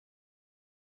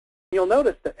You'll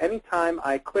notice that anytime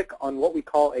I click on what we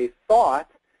call a thought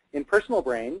in Personal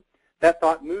Brain, that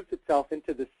thought moves itself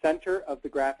into the center of the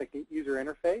graphic user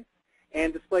interface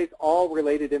and displays all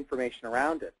related information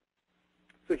around it.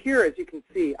 So here, as you can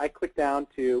see, I click down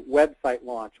to Website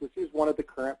Launch, which is one of the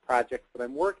current projects that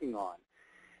I'm working on.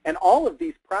 And all of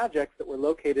these projects that were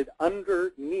located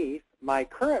underneath my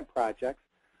current projects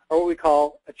are what we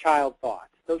call a child thought.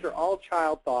 Those are all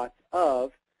child thoughts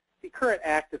of the current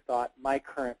active thought, my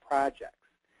current projects.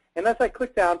 And as I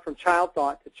click down from child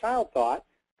thought to child thought,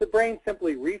 the brain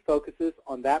simply refocuses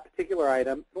on that particular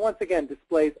item and once again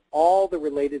displays all the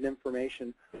related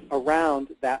information around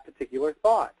that particular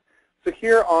thought. So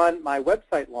here on my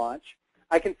website launch,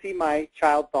 I can see my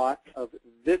child thoughts of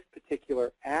this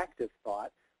particular active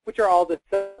thought, which are all the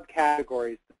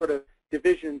subcategories, sort of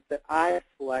divisions that I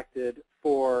selected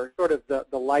for sort of the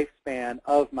lifespan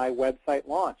of my website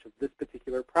launch of this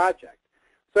particular project.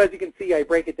 So as you can see, I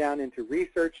break it down into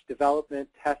research, development,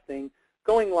 testing,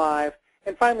 going live,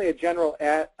 and finally a general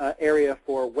area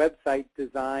for website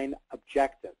design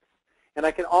objectives. And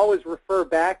I can always refer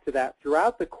back to that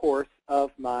throughout the course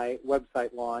of my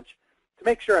website launch to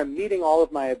make sure I'm meeting all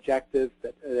of my objectives,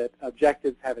 that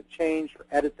objectives haven't changed, or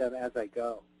edit them as I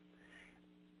go.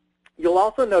 You'll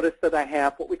also notice that I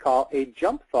have what we call a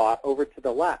jump thought over to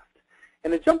the left.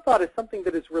 And a jump thought is something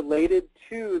that is related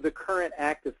to the current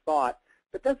active thought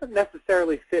but doesn't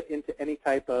necessarily fit into any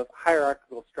type of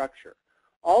hierarchical structure.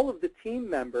 All of the team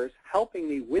members helping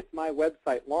me with my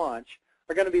website launch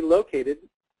are going to be located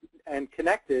and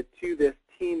connected to this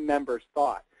team member's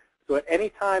thought. So at any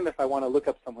time, if I want to look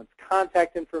up someone's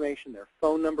contact information, their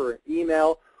phone number or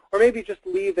email, or maybe just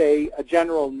leave a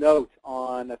general note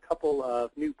on a couple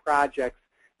of new projects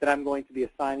that I'm going to be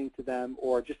assigning to them,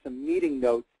 or just some meeting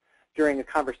notes during a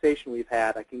conversation we've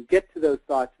had, I can get to those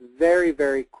thoughts very,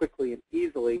 very quickly and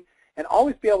easily, and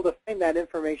always be able to find that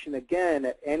information again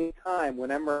at any time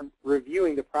when I'm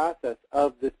reviewing the process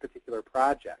of this particular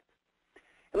project.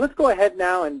 And let's go ahead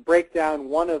now and break down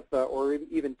one of the, or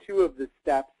even two of the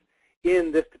steps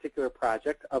in this particular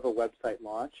project of a website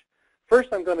launch. First,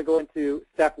 I'm going to go into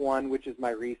step one, which is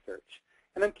my research.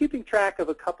 And I'm keeping track of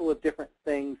a couple of different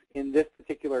things in this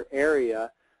particular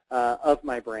area of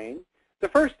my brain. The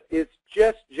first is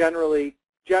just generally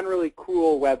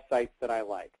cool websites that I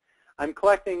like. I'm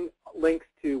collecting links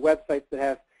to websites that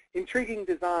have intriguing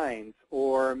designs,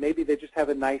 or maybe they just have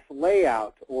a nice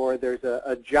layout, or there's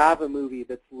a Java movie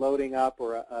that's loading up,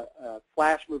 or a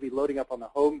Flash movie loading up on the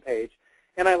home page,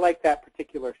 and I like that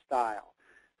particular style.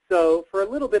 So for a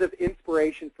little bit of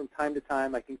inspiration from time to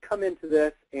time, I can come into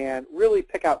this and really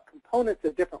pick out components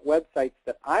of different websites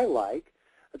that I like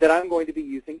that I'm going to be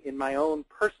using in my own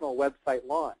personal website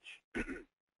launch.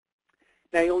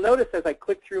 Now you'll notice as I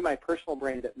click through my personal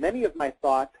brain that many of my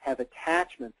thoughts have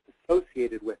attachments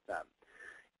associated with them.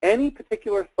 Any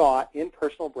particular thought in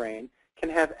personal brain can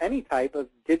have any type of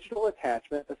digital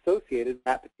attachment associated with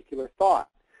that particular thought.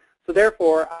 So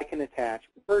therefore, I can attach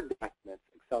Word documents,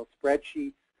 Excel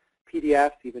spreadsheets,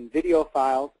 PDFs, even video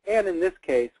files, and in this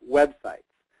case, websites.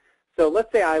 So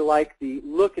let's say I like the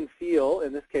look and feel,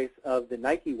 in this case, of the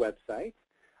Nike website.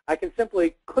 I can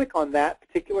simply click on that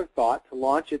particular thought to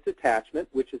launch its attachment,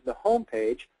 which is the home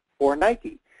page for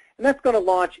Nike. And that's going to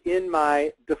launch in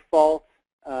my default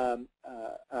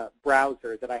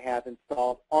browser that I have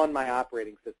installed on my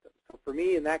operating system. So for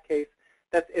me, in that case,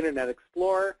 that's Internet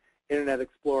Explorer. Internet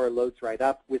Explorer loads right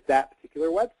up with that particular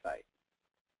website.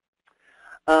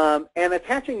 And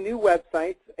attaching new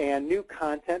websites and new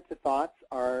content to thoughts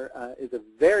is a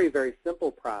very, very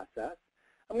simple process.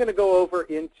 I'm going to go over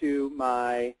into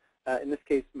my, in this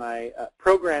case, my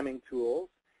programming tools.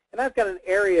 And I've got an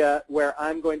area where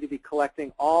I'm going to be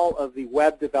collecting all of the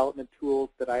web development tools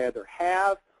that I either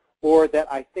have or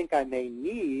that I think I may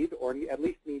need, or at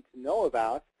least need to know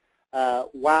about,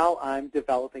 while I'm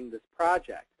developing this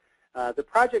project. The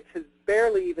project has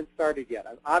barely even started yet.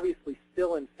 I'm obviously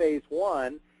still in phase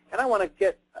one, and I want to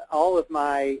get all of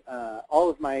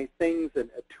my things and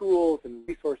tools and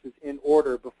resources in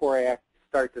order before I actually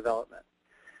start development.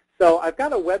 So I've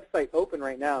got a website open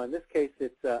right now. In this case,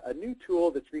 it's a new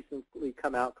tool that's recently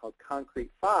come out called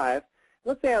Concrete 5.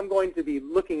 Let's say I'm going to be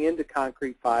looking into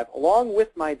Concrete 5 along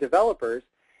with my developers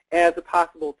as a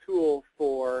possible tool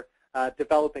for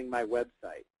developing my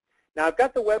website. Now I've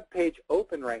got the web page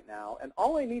open right now, and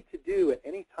all I need to do at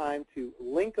any time to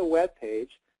link a web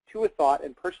page to a thought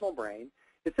in Personal Brain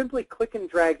is simply click and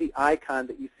drag the icon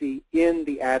that you see in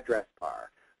the address bar.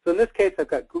 So in this case, I've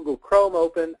got Google Chrome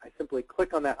open. I simply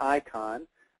click on that icon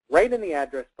right in the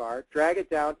address bar, drag it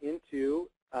down into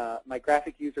my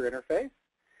graphic user interface,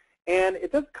 And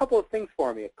it does a couple of things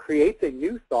for me. It creates a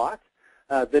new thought.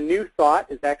 The new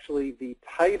thought is actually the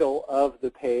title of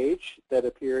the page that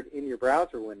appeared in your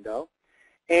browser window.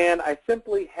 And I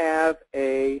simply have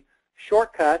a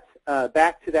shortcut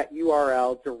back to that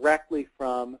URL directly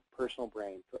from Personal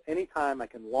Brain. So anytime I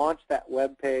can launch that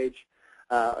web page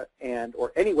or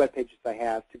any web pages I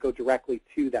have to go directly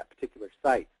to that particular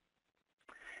site.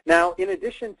 Now, in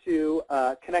addition to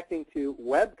connecting to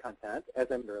web content, as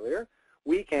I mentioned earlier,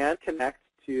 we can connect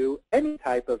to any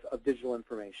type of digital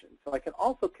information. So I can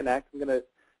also connect. I'm going to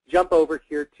jump over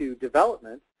here to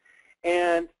development.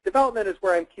 And development is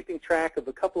where I'm keeping track of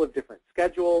a couple of different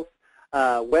schedules,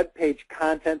 web page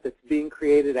content that's being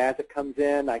created as it comes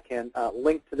in. I can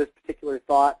link to this particular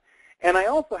thought. And I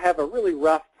also have a really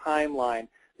rough timeline.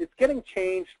 It's getting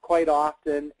changed quite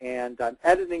often, and I'm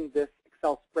editing this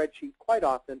Excel spreadsheet quite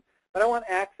often, but I want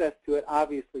access to it,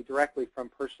 obviously, directly from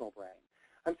Personal Brain.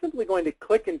 I'm simply going to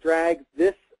click and drag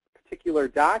this particular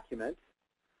document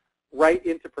right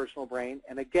into Personal Brain,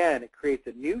 and again, it creates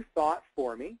a new thought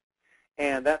for me,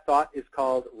 and that thought is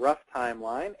called Rough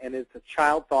Timeline, and it's a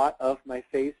child thought of my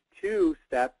Phase 2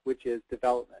 step, which is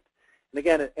development. And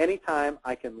again, at any time,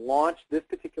 I can launch this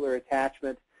particular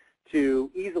attachment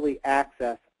to easily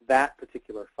access that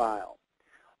particular file.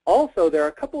 Also, there are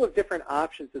a couple of different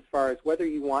options as far as whether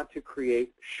you want to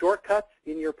create shortcuts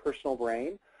in your Personal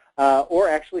Brain or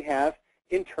actually have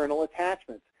internal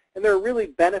attachments. And there are really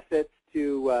benefits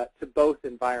to both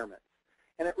environments.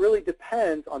 And it really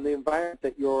depends on the environment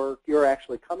that you're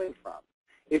actually coming from.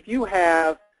 If you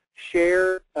have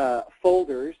shared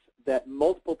folders that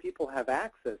multiple people have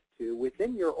access to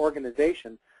within your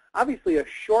organization, obviously a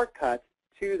shortcut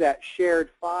to that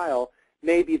shared file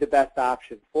may be the best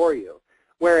option for you.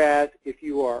 Whereas if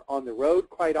you are on the road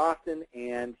quite often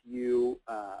and you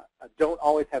don't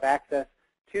always have access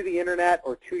to the internet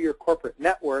or to your corporate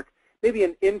network, maybe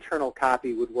an internal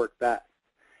copy would work best.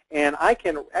 And I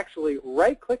can actually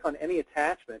right-click on any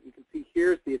attachment. You can see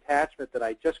here's the attachment that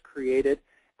I just created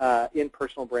in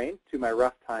Personal Brain to my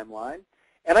rough timeline.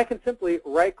 And I can simply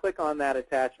right-click on that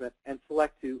attachment and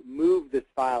select to move this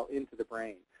file into the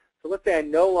brain. So let's say I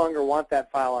no longer want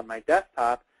that file on my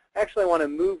desktop. Actually, I want to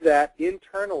move that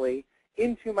internally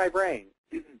into my brain.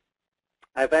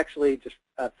 I've actually just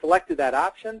selected that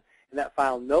option, and that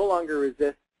file no longer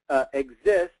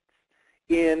exists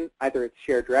in either its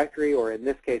shared directory or, in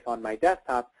this case, on my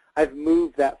desktop. I've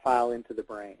moved that file into the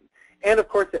brain. And, of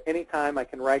course, at any time, I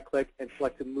can right-click and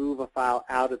select to move a file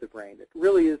out of the brain. It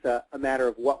really is a matter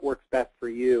of what works best for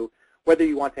you, whether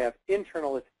you want to have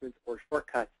internal attachments or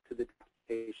shortcuts to the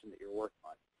application that you're working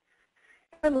on.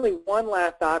 Finally, one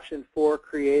last option for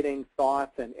creating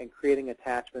thoughts and creating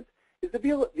attachments is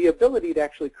the ability to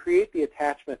actually create the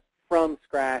attachment from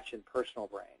scratch in Personal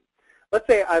Brain. Let's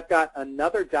say I've got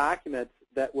another document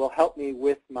that will help me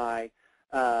with my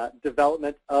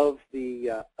development of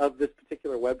this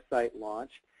particular website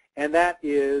launch, and that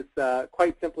is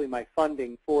quite simply my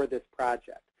funding for this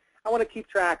project. I want to keep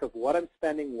track of what I'm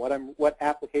spending, what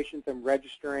applications I'm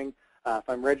registering, if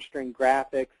I'm registering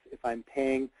graphics, if I'm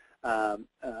paying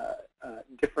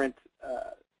different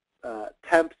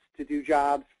temps to do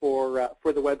jobs for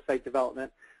the website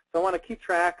development. So I want to keep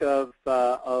track of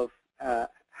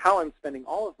how I'm spending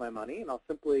all of my money, and I'll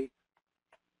simply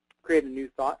create a new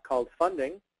thought called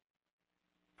funding.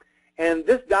 And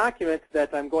this document that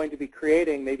I'm going to be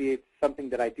creating, maybe it's something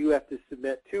that I do have to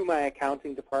submit to my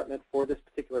accounting department for this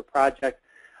particular project.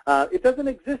 It doesn't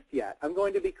exist yet. I'm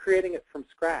going to be creating it from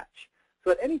scratch. So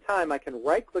at any time, I can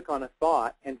right-click on a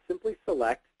thought and simply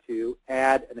select to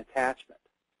add an attachment.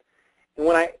 And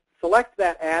when I select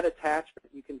that add attachment,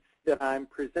 you can see that I'm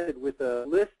presented with a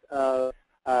list of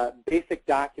basic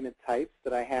document types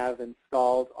that I have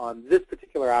installed on this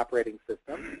particular operating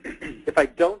system. If I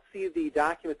don't see the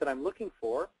document that I'm looking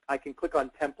for, I can click on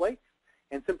Templates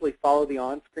and simply follow the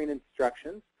on-screen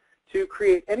instructions to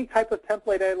create any type of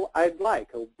template I'd like,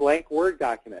 a blank Word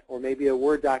document, or maybe a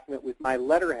Word document with my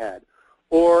letterhead,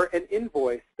 or an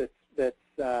invoice that's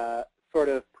sort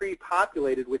of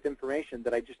pre-populated with information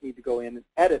that I just need to go in and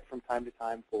edit from time to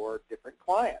time for different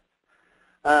clients.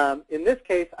 In this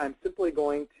case, I'm simply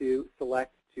going to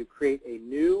select to create a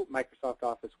new Microsoft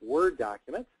Office Word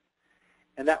document,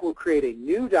 and that will create a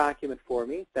new document for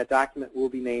me. That document will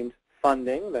be named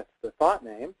Funding, that's the thought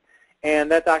name,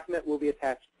 and that document will be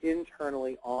attached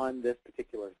internally on this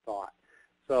particular thought.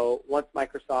 So once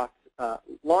Microsoft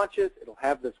launches, it'll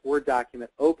have this Word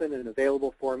document open and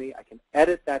available for me. I can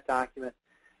edit that document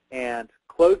and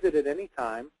close it at any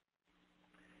time,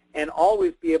 and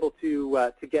always be able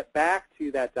to get back to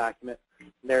that document.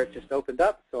 And there it just opened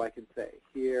up, so I can say,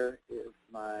 here is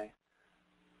my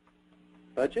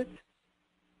budget.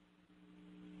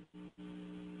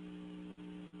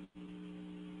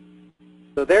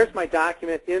 So there's my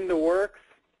document in the works.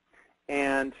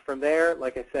 And from there,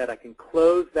 like I said, I can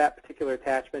close that particular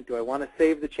attachment. Do I want to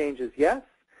save the changes? Yes.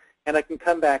 And I can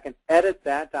come back and edit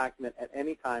that document at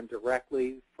any time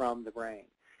directly from TheBrain.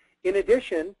 In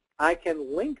addition, I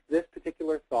can link this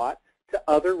particular thought to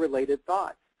other related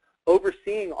thoughts.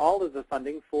 Overseeing all of the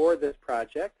funding for this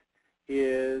project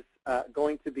is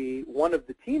going to be one of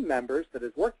the team members that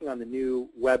is working on the new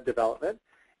web development,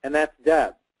 and that's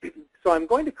Deb. So I'm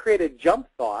going to create a jump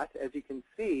thought, as you can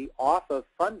see, off of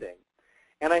funding.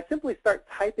 And I simply start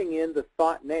typing in the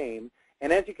thought name,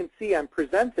 and as you can see, I'm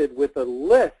presented with a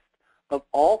list of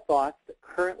all thoughts that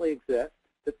currently exist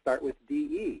that start with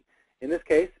DE. In this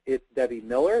case, it's Debbie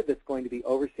Miller that's going to be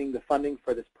overseeing the funding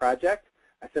for this project.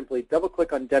 I simply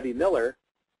double-click on Debbie Miller,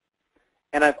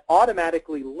 and I've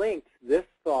automatically linked this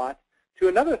thought to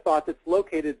another thought that's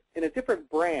located in a different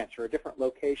branch or a different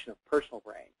location of Personal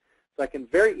Brain. So I can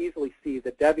very easily see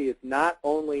that Debbie is not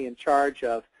only in charge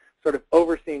of sort of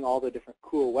overseeing all the different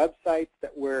cool websites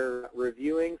that we're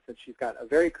reviewing, since she's got a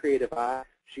very creative eye,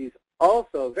 she's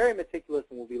also very meticulous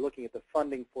and will be looking at the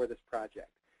funding for this project.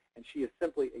 And she is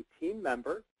simply a team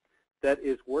member that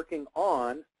is working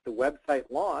on the website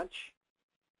launch,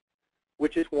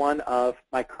 which is one of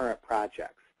my current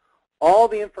projects. All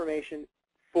the information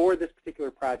for this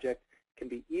particular project can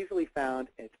be easily found,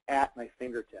 and it's at my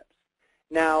fingertips.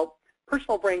 Now,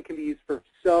 Personal Brain can be used for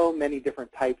so many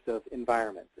different types of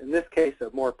environments. In this case, a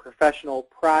more professional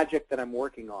project that I'm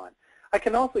working on. I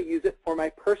can also use it for my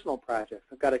personal projects.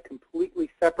 I've got a completely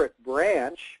separate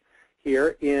branch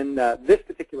here in this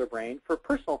particular brain for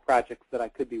personal projects that I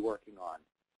could be working on.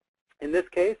 In this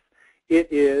case, it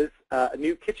is a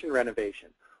new kitchen renovation.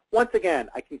 Once again,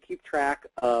 I can keep track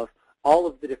of all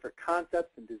of the different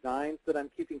concepts and designs that I'm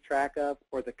keeping track of,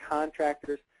 or the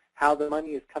contractors, how the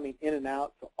money is coming in and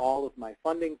out, so all of my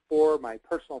funding for my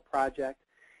personal project.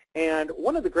 And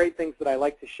one of the great things that I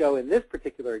like to show in this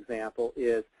particular example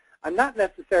is I'm not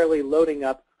necessarily loading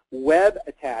up web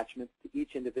attachments to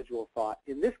each individual thought.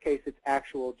 In this case, it's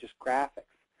actual just graphics.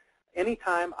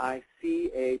 Anytime I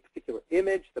see a particular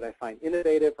image that I find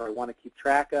innovative or I want to keep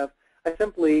track of, I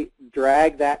simply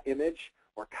drag that image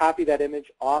or copy that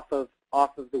image off of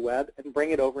the web and bring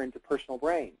it over into Personal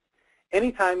Brain.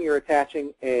 Anytime you're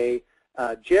attaching a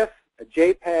GIF, a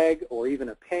JPEG, or even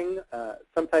a PNG,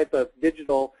 some type of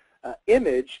digital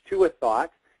image to a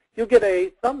thought, you'll get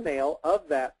a thumbnail of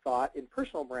that thought in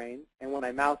Personal Brain, and when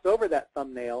I mouse over that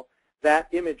thumbnail, that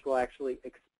image will actually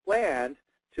expand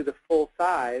to the full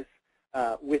size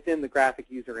within the graphic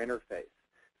user interface.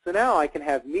 So now I can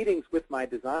have meetings with my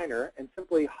designer and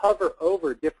simply hover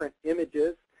over different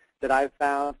images that I've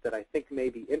found that I think may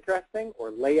be interesting, or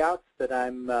layouts that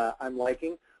I'm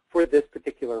liking for this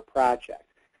particular project.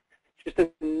 Just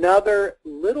another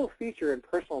little feature in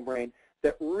Personal Brain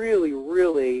that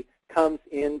really comes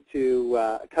into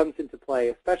play,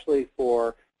 especially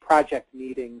for project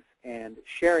meetings and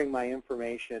sharing my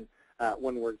information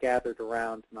when we're gathered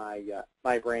around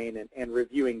my brain and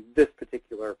reviewing this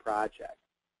particular project.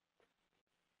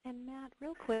 And Matt,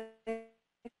 real quick.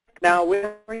 Now,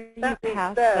 with that being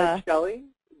said, Shelley,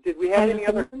 did we have any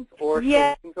other questions, or should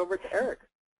we move over to Erik?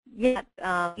 Yeah,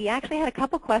 we actually had a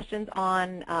couple questions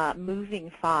on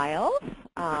moving files.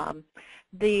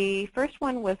 The first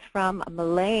one was from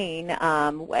Melaine.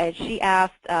 She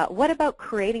asked, what about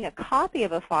creating a copy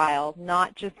of a file,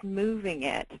 not just moving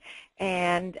it?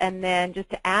 And then just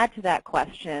to add to that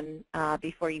question,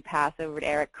 before you pass over to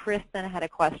Erik, Kristen had a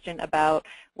question about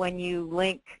when you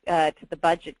link to the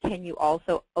budget, can you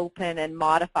also open and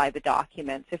modify the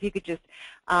document? So if you could just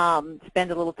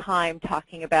spend a little time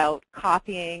talking about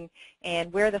copying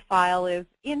and where the file is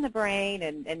in the brain,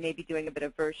 and maybe doing a bit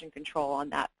of version control on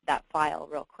that file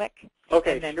real quick.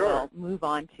 Okay, and then sure. We'll move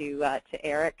on to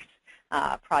Erik's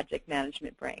project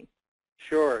management brain.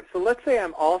 Sure. So let's say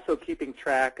I'm also keeping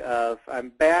track of, I'm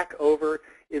back over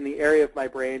in the area of my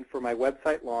brain for my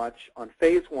website launch on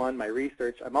phase 1, my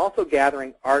research. I'm also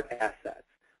gathering art assets.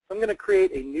 So I'm going to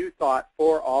create a new thought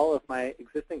for all of my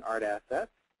existing art assets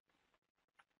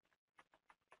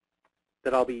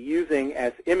that I'll be using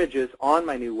as images on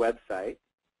my new website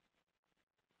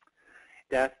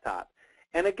desktop.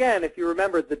 And again, if you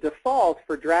remember, the default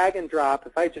for drag and drop,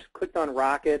 if I just clicked on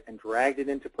Rocket and dragged it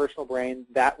into Personal Brain,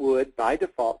 that would, by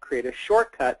default, create a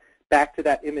shortcut back to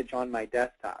that image on my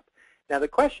desktop. Now, the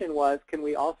question was, can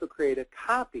we also create a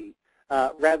copy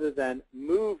rather than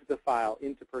move the file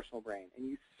into Personal Brain? And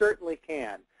you certainly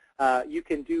can. You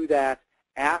can do that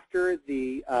after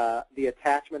the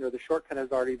attachment or the shortcut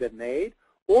has already been made,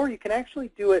 or you can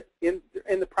actually do it in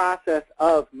the process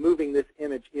of moving this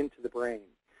image into the brain.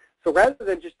 So rather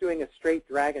than just doing a straight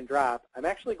drag and drop, I'm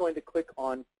actually going to click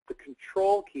on the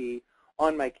Control key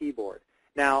on my keyboard.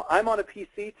 Now, I'm on a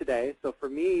PC today, so for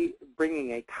me,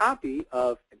 bringing a copy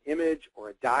of an image or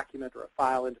a document or a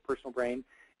file into Personal Brain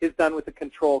is done with a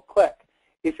Control click.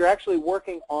 If you're actually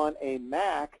working on a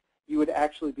Mac, you would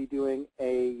actually be doing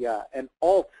an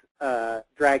Alt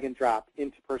drag and drop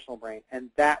into Personal Brain, and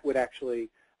that would actually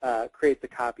create the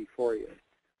copy for you.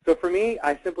 So for me,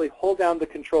 I simply hold down the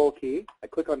Control key, I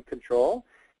click on Control,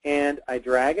 and I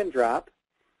drag and drop.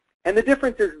 And the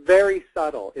difference is very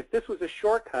subtle. If this was a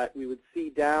shortcut, we would see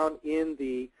down in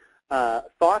the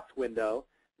Thoughts window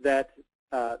that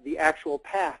the actual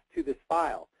path to this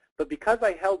file. But because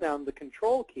I held down the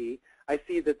Control key, I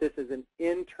see that this is an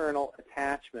internal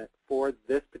attachment for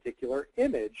this particular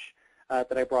image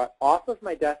that I brought off of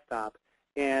my desktop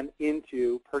and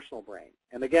into Personal Brain.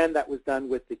 And again, that was done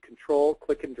with the Control,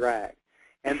 click, and drag.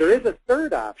 And there is a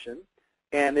third option,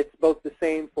 and it's both the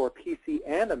same for PC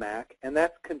and a Mac, and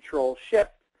that's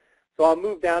Control-Shift. So I'll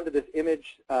move down to this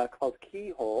image called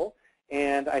Keyhole,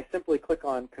 and I simply click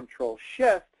on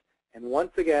Control-Shift, and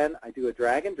once again, I do a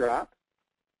drag and drop.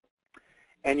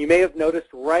 And you may have noticed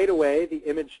right away the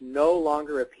image no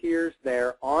longer appears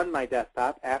there on my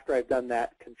desktop after I've done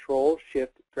that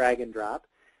Control-Shift, drag and drop.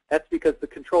 That's because the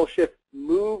Control-Shift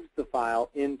moves the file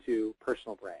into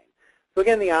Personal Brain. So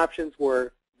again, the options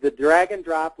were the drag and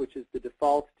drop, which is the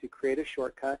default to create a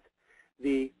shortcut,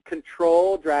 the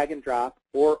Control drag and drop,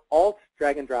 or Alt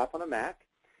drag and drop on a Mac,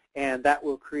 and that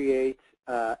will create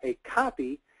a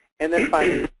copy, and then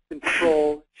finally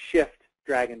Control Shift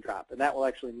drag and drop, and that will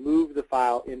actually move the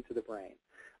file into the brain.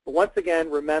 But once again,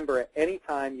 remember, at any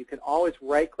time, you can always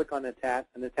right-click on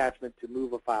an attachment to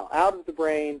move a file out of the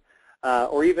brain,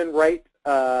 or even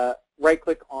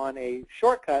right-click on a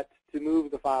shortcut to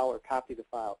move the file or copy the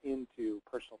file into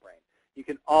Personal Brain. You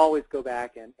can always go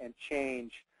back and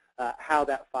change how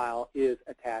that file is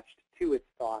attached to its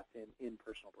thoughts in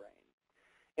Personal Brain.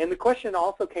 And the question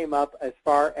also came up as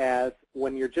far as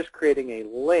when you're just creating a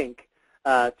link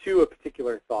to a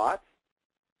particular thought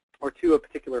or to a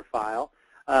particular file.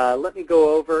 Let me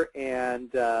go over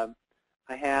and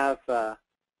I have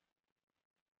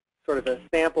sort of a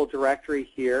sample directory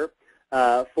here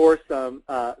for some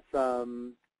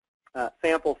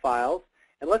sample files.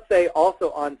 And let's say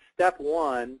also on step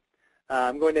 1,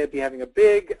 I'm going to be having a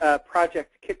big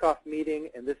project kickoff meeting,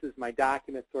 and this is my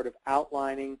document sort of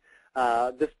outlining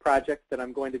this project that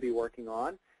I'm going to be working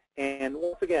on. And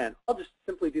once again, I'll just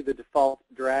simply do the default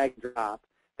drag drop.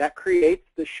 That creates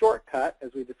the shortcut,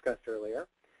 as we discussed earlier.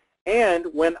 And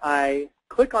when I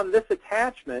click on this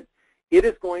attachment, it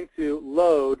is going to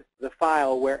load the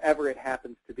file wherever it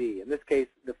happens to be. In this case,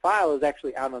 the file is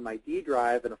actually out on my D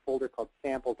drive in a folder called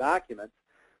Sample Documents,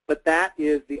 but that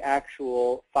is the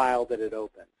actual file that it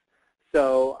opens.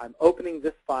 So I'm opening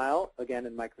this file, again,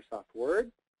 in Microsoft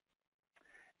Word.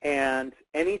 And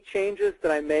any changes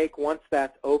that I make once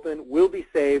that's open will be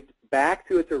saved back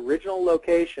to its original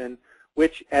location,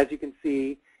 which, as you can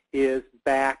see, is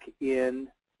back in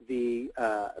the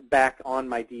back on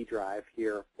my D drive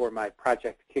here for my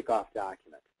project kickoff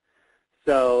document.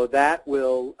 So that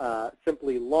will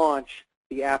simply launch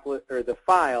the the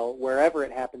file wherever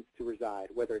it happens to reside,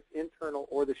 whether it's internal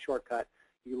or the shortcut.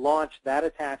 You launch that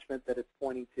attachment that it's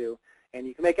pointing to, and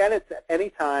you can make edits at any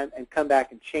time and come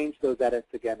back and change those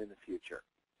edits again in the future.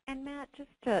 And Matt,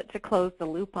 just to close the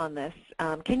loop on this,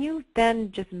 can you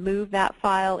then just move that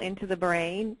file into the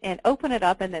brain and open it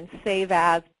up and then save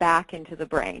as back into the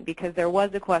brain? Because there was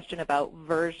a question about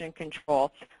version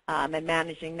control and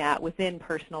managing that within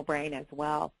Personal Brain as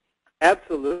well.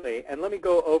 Absolutely. And let me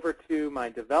go over to my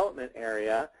development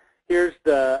area. Here's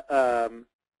the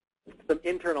some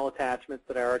internal attachments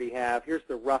that I already have. Here's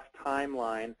the rough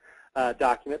timeline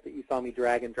document that you saw me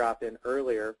drag and drop in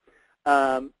earlier.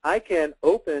 I can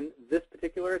open this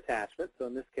particular attachment. So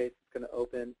in this case, it's going to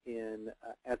open in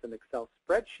as an Excel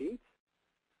spreadsheet.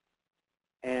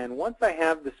 And once I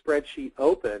have the spreadsheet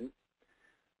open,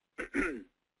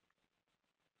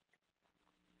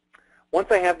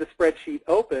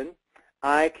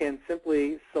 I can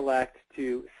simply select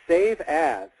to save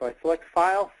as. So I select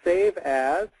File, Save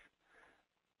As,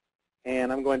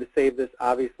 and I'm going to save this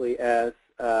obviously as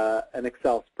an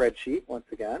Excel spreadsheet once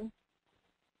again.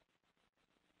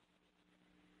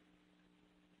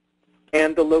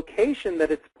 And the location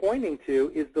that it's pointing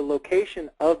to is the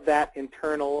location of that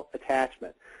internal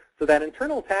attachment. So that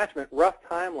internal attachment, rough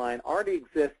timeline, already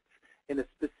exists in a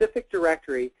specific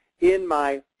directory in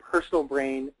my Personal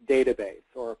Brain database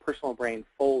or a Personal Brain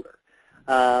folder.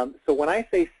 So when I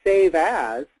say save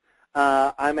as,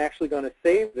 I'm actually going to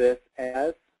save this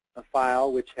as a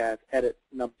file which has edit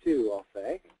number 2, I'll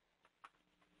say.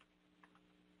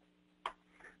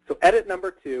 So edit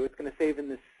number 2, it's going to save in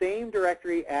the same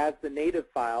directory as the native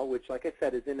file, which, like I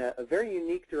said, is in a very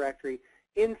unique directory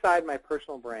inside my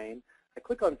personal brain. I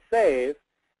click on Save,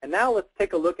 and now let's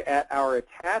take a look at our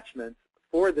attachments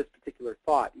for this particular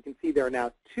thought. You can see there are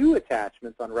now 2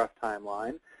 attachments on Rough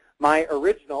Timeline. My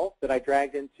original that I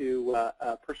dragged into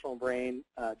Personal Brain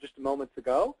just moments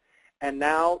ago, and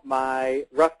now my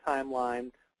Rough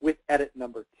Timeline with edit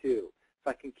number 2. So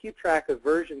I can keep track of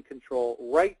version control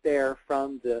right there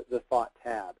from the Thought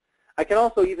tab. I can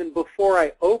also, even before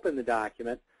I open the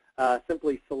document,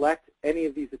 simply select any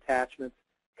of these attachments,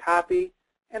 copy,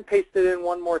 and paste it in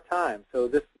one more time. So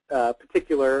this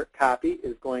particular copy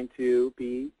is going to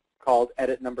be called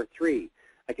edit number 3.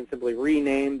 I can simply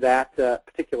rename that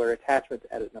particular attachment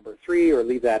to edit number 3 or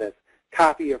leave that as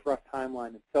copy of Rough Timeline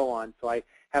and so on. So I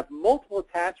have multiple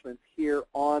attachments here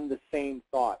on the same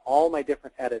thought, all my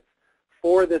different edits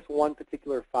for this one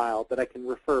particular file that I can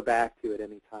refer back to at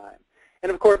any time.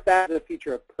 And of course, that is a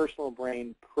feature of Personal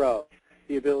Brain Pro,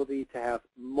 the ability to have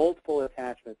multiple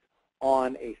attachments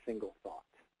on a single thought.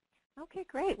 Okay,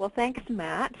 great. Well, thanks,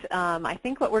 Matt. I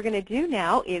think what we're going to do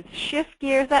now is shift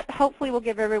gears. That hopefully will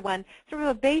give everyone sort of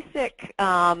a basic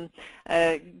guideline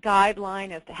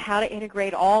as to how to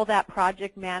integrate all that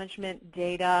project management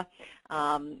data,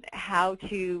 how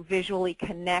to visually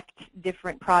connect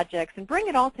different projects and bring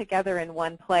it all together in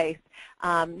one place.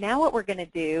 Now what we're going to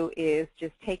do is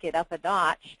just take it up a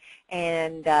notch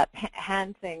and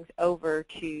hand things over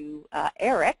to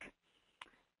Erik.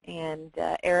 And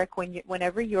Erik,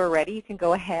 whenever you're ready, you can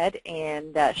go ahead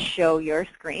and show your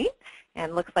screen.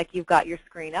 And looks like you've got your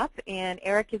screen up. And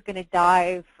Erik is going to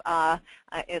dive a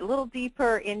little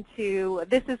deeper into,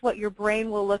 this is what your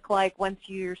brain will look like once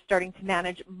you're starting to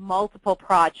manage multiple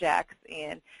projects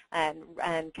and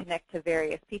connect to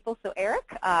various people. So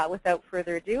Erik, without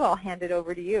further ado, I'll hand it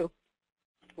over to you.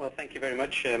 Well, thank you very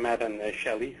much, Matt and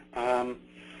Shelley.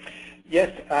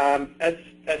 Yes,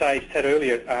 as I said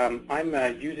earlier,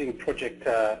 I'm using project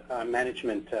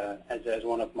management as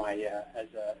one of my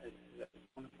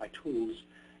tools,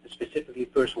 specifically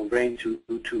Personal Brain,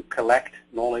 to collect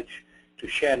knowledge, to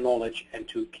share knowledge, and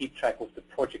to keep track of the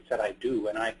projects that I do.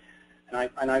 And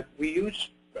we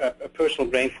use a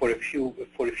Personal Brain for a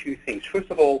few things.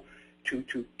 First of all,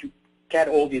 to get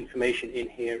all the information in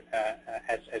here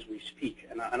as we speak,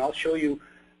 and I'll show you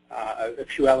a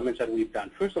few elements that we've done.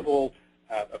 First of all,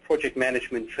 a project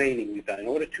management training we've done. In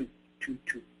order to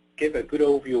give a good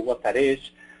overview of what that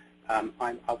is,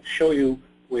 I'll show you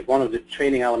with one of the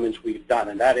training elements we've done,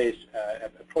 and that is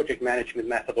a project management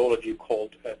methodology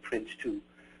called Prince2.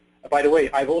 By the way,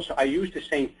 I use the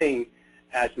same thing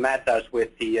as Matt does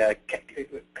with the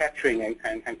capturing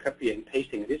and copy and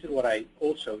pasting. This is what I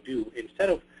also do. Instead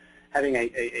of having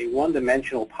a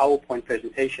one-dimensional PowerPoint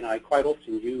presentation, I quite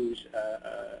often use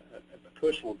a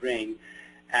Personal Brain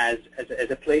as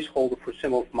a placeholder for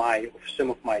some of my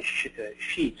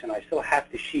sheets, and I still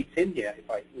have the sheets in here if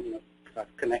because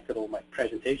I've connected all my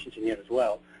presentations in here as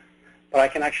well. But I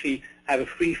can actually have a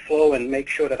free flow and make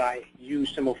sure that I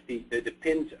use some of the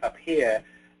pins up here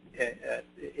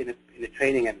in a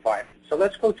training environment. So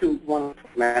let's go to one of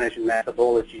the management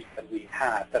methodologies that we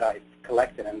have that I've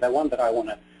collected, and the one that I want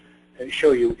to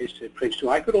show you is Prince2.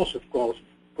 I could also have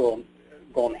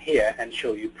gone here and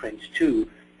show you Prince2.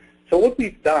 So what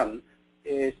we've done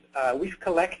is we've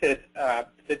collected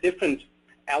the different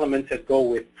elements that go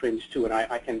with Prince2, and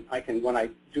I can when I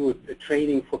do a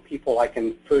training for people, I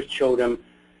can first show them,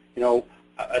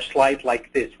 a slide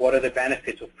like this. What are the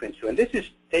benefits of Prince2? And this is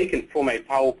taken from a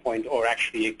PowerPoint or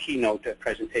actually a keynote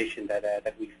presentation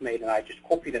that we've made, and I just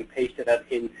copied and pasted that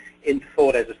in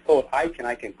Thought as a thought icon.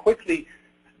 I can quickly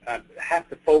have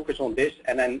to focus on this,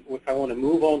 and then if I want to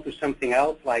move on to something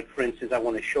else, like for instance, I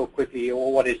want to show quickly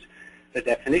what is the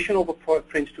definition of a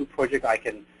Prince2 project, I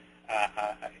can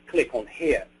click on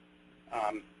here.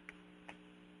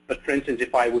 But for instance,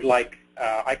 if I would like,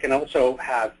 I can also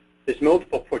have, there's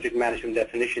multiple project management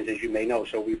definitions, as you may know,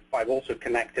 so I've also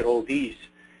connected all these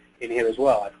in here as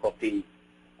well. I've got the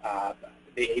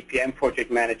APM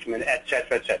project management,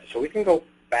 etc., etc. So we can go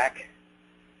back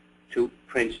to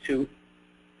Prince2.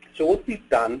 So what we've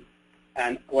done,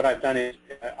 and what I've done is,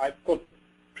 I've got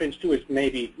Prince2, as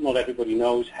maybe not everybody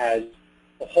knows, has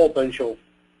a whole bunch of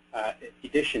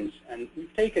editions, and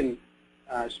we've taken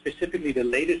specifically the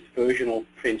latest version of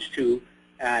Prince2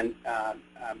 and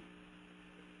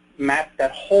mapped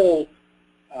that whole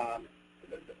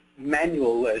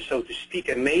manual, so to speak,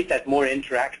 and made that more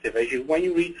interactive. When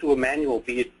you read through a manual,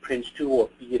 be it Prince2 or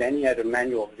be it any other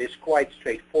manual, it's quite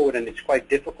straightforward and it's quite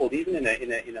difficult, even in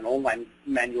an online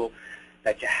manual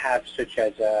that you have, such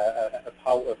as a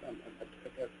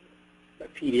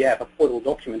PDF, a portable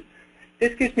document.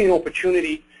 This gives me an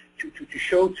opportunity to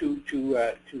show to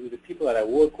the people that I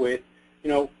work with,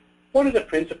 what are the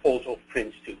principles of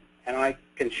Prince2, and I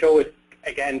can show it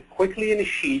again quickly in a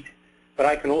sheet, but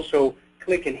I can also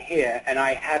click in here, and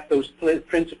I have those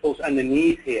principles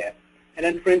underneath here. And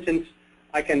then, for instance,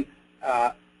 I can,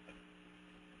 I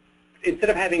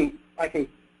can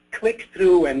click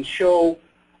through and show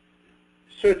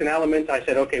certain elements. I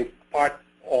said, okay, part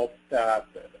of the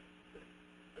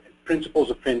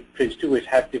principles of Prince2 is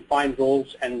have defined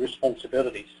roles and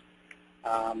responsibilities.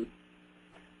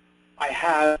 I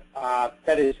have,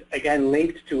 that is, again,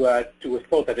 linked to a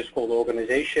thought that is called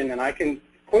organization, and I can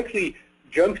quickly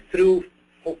jump through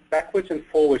backwards and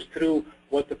forwards through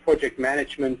what the project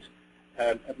management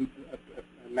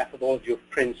methodology of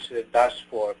Prince does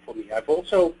for me. I've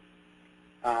also,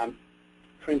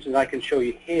 for instance, I can show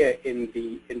you here in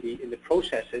the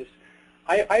processes.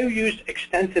 I used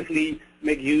extensively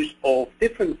make use of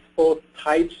different thought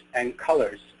types and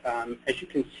colors. As you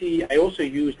can see, I also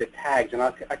use the tags, and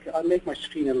I'll make my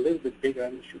screen a little bit bigger.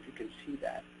 I'm not sure if you can see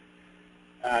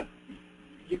that.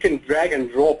 You can drag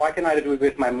and drop. I can either do it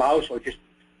with my mouse or just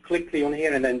click on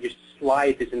here and then just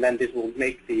slide this, and then this will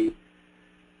make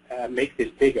make this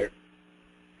bigger.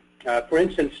 For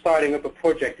instance, starting up a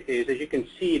project is, as you can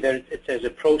see, there it says a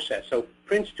process. So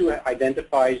Prince2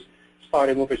 identifies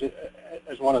starting up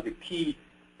as one of the key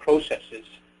processes.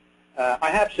 I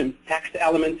have some text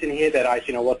elements in here that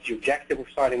what's the objective of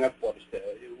starting up, what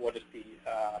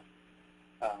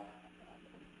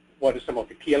are some of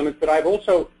the key elements, but I've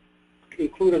also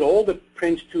included all the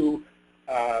Prince2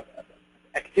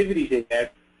 activities in there,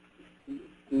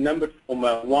 numbered from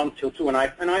 1 till 2, and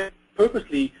I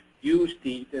purposely use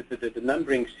the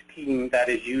numbering scheme that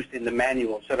is used in the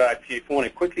manual, so that if you want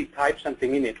to quickly type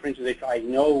something in it, for instance, if I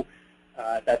know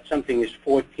that something is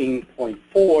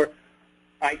 14.4,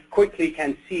 I quickly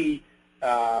can see,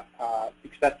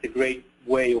 because that's a great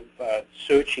way of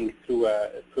searching through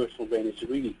a personal brain. It's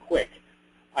really quick.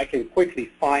 I can quickly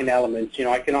find elements.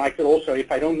 I could also,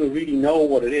 if I don't really know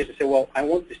what it is, I say, well, I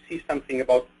want to see something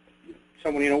about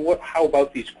someone. How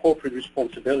about these corporate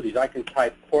responsibilities? I can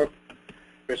type corp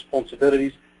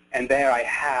responsibilities, and there I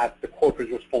have the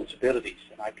corporate responsibilities,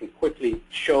 and I can quickly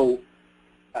show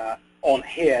on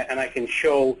here, and I can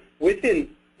show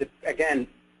within the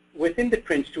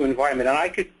Prince2 environment, and I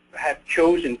could have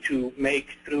chosen to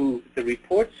make through the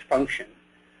reports function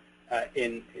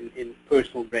in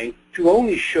personal brain to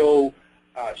only show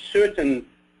certain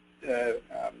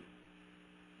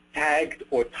tagged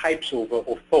or types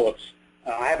of thoughts.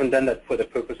 I haven't done that for the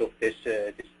purpose of this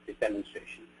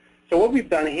demonstration. So what we've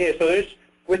done here, so there's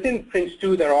within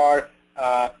Prince2 there are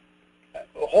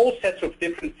whole sets of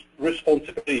different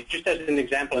responsibilities, just as an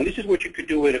example. And this is what you could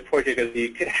do with a project. You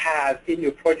could have in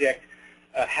your project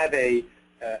have an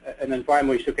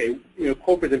environment where you say,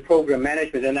 corporate and program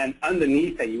management, and then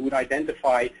underneath that you would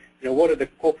identify, what are the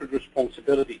corporate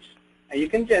responsibilities. And you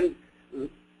can then,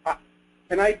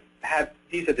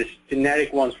 these are the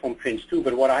generic ones from Prince2,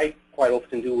 but what I quite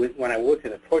often do when I work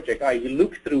in a project, I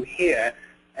look through here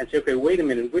and say, okay, wait a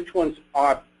minute, which ones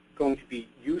are going to be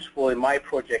useful in my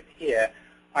project here?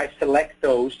 I select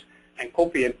those and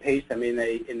copy and paste them in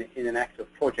an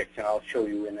active project, and I'll show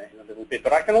you in a little bit.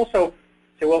 But I can also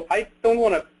say, well, I don't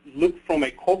want to look from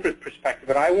a corporate perspective,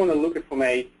 but I want to look at it from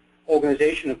a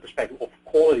organizational perspective of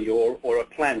quality or a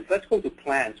plan. So let's go to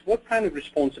plans. What kind of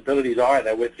responsibilities are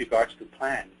there with regards to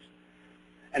plans?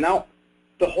 And now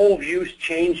the whole view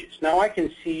changes. Now I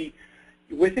can see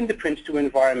within the Prince2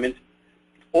 environment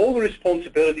all the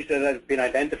responsibilities that have been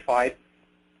identified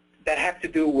that have to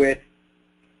do with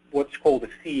what's called a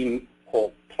theme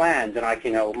called plans, and I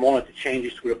can monitor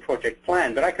changes to a project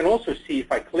plan. But I can also see,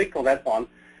 if I click on that one,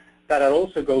 that it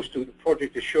also goes to the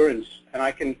project assurance, and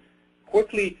I can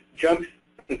quickly jump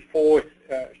and forth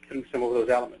through some of those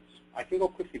elements. I can go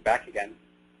quickly back again,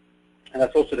 and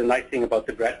that's also the nice thing about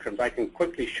the breadcrumbs. I can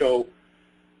quickly show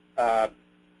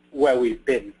where we've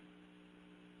been.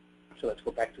 So let's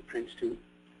go back to Prince2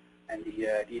 and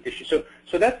the addition.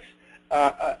 So that's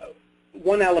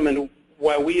one element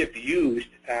where we have used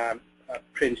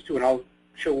Prince2, and I'll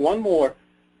show one more,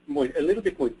 a little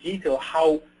bit more detail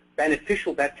how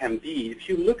beneficial that can be. If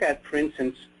you look at, for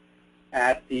instance,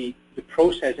 at the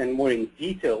process and more in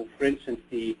detail, for instance,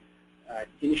 the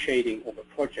initiating of a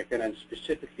project, and then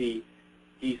specifically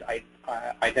these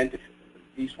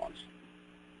these ones,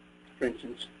 for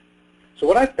instance, So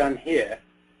what I've done here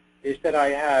is that I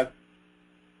have,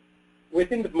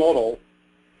 within the model,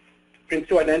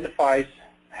 Print2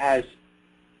 has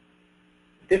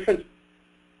different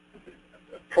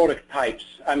product types.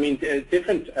 I mean,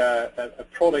 different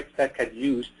products that get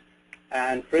used.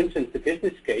 And for instance, the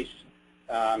business case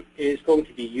is going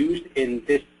to be used in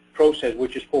this process,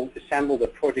 which is called assemble the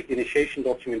project initiation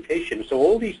documentation. So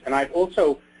all these, and I've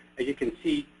also, as you can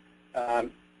see,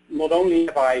 not only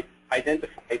have I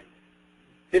identified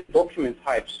different document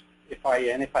types, if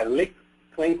I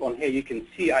click on here, you can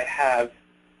see I have,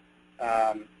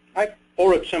 I've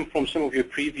borrowed some from some of your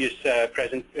previous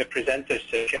presenters,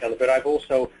 Shelley, but I've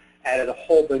also added a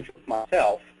whole bunch of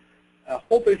myself, a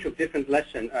whole bunch of different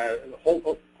lessons. I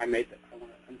made that. I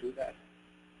want to undo that.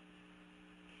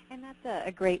 And that's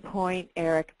a great point,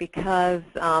 Erik, because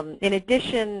in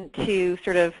addition to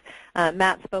sort of,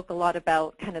 Matt spoke a lot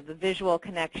about kind of the visual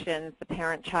connections, the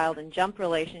parent-child and jump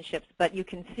relationships, but you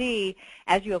can see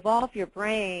as you evolve your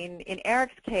brain, in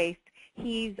Erik's case,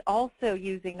 he's also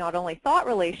using not only thought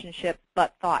relationships,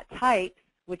 but thought types,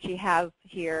 which he has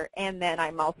here, and then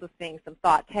I'm also seeing some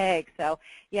thought tags. So,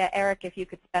 yeah, Erik, if you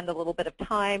could spend a little bit of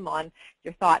time on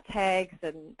your thought tags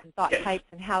and thought types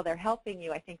and how they're helping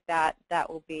you, I think that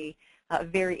will be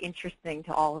very interesting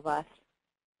to all of us.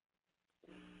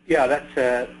 Yeah, that's,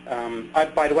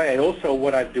 by the way,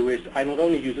 what I do is I not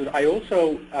only use it, I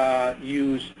also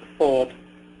use thought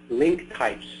link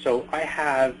types. So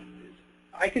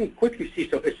I can quickly see,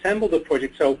 so assemble the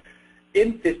project. So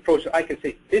in this process, I can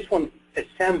say this one,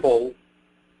 assemble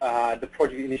the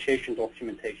project initiation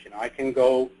documentation. I can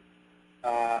go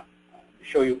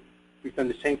show you, we've done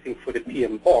the same thing for the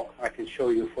PMBOK. I can show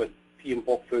you for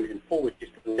PMBOK version 4, which is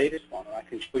the latest one. Or I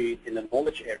can show you in the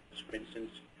knowledge areas, for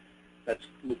instance, let's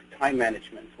look at time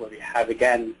management, where we have,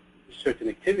 again, certain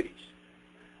activities.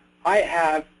 I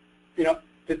have,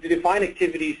 the defined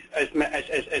activities as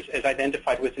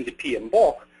identified within the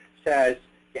PMBOK says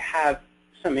you have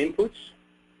some inputs,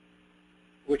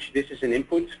 which this is an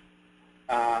input.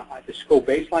 The scope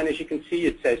baseline, as you can see,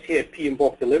 it says here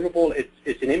PMBOK deliverable.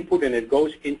 It's an input, and it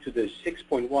goes into the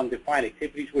 6.1 defined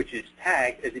activities, which is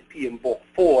tagged as a PMBOK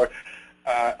 4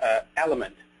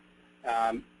 element.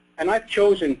 And I've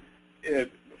chosen,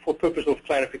 for purpose of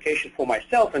clarification for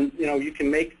myself, and you can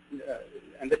make,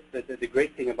 and the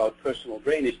great thing about personal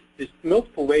brain is there's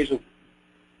multiple ways of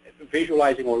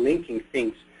visualizing or linking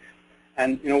things.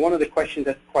 And one of the questions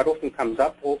that quite often comes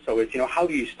up also is, how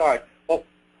do you start? Well,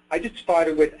 I just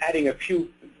started with adding a few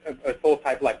thought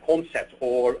type like concepts,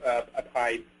 or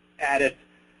I added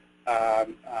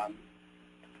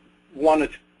one or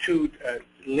two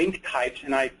link types,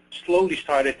 and I slowly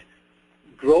started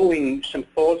growing some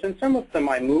thoughts, and some of them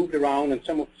I moved around, and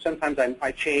sometimes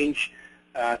I change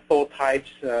thought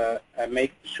types,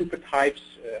 make super types,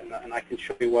 and I can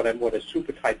show you what a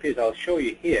super type is. I'll show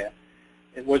you here.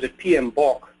 It was a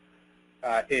PMBOK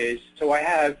so I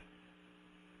have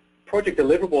project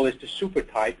deliverable is the super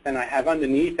type, then I have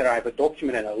underneath there I have a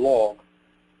document and a log.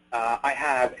 I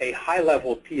have a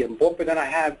high-level PMBOK, but then I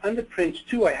have under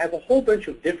Print2 I have a whole bunch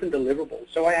of different deliverables.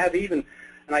 So I have even,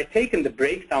 and I've taken the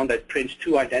breakdown that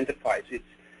Print2 identifies. It's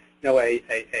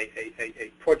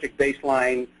a project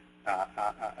baseline,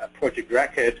 a project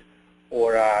record,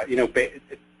 or a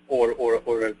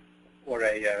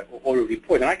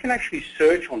report, and I can actually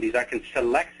search on these. I can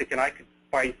select it, and I could,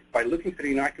 by looking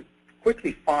through, I could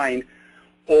quickly find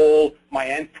all my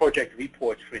end project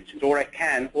reports, for instance, or I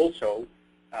can also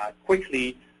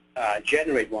quickly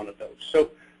generate one of those.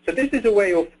 So this is a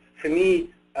way of, for me,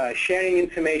 sharing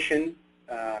information,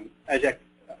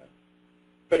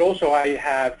 but also I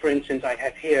have, for instance, I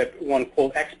have here one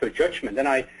called expert judgment, and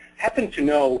I happen to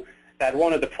know that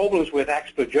one of the problems with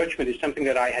expert judgment is something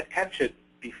that I had captured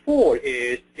before.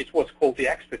 It's what's called the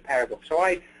expert paradox. So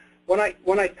when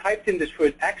I typed in this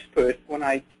word expert, and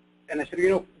I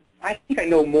said, I think I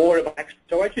know more about expert.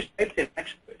 So I just typed in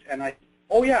expert, and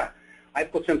oh yeah, I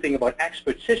put something about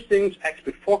expert systems,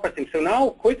 expert forecasting. So now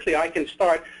quickly I can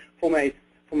start from a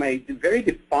very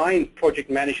defined project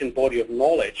management body of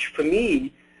knowledge. For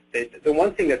me, the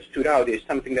one thing that stood out is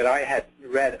something that I had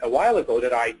read a while ago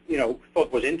that I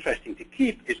thought was interesting to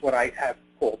keep, is what I have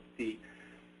called the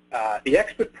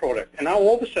expert product. And now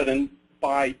all of a sudden,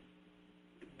 by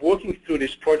working through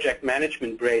this project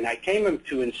management brain, I came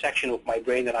into a section of my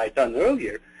brain that I'd done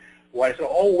earlier, where I said,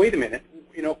 oh, wait a minute,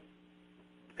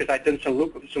 because I'd done some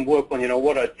work on,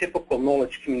 what are typical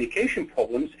knowledge communication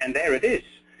problems, and there it is,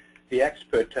 the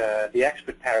expert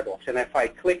paradox. And if I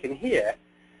click in here,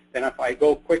 then if I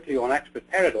go quickly on expert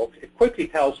paradox, it quickly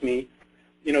tells me,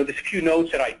 there's a few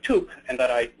notes that I took and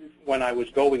that when I was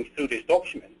going through this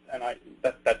document.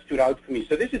 that stood out for me.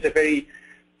 So this is a very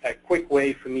quick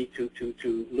way for me to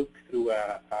look through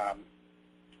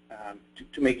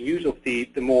to make use of the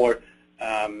more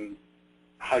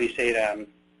how do you say it,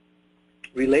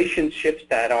 relationships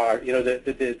that are, you know,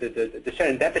 the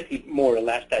serendipity more or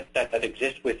less that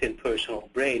exists within personal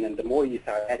brain, and the more you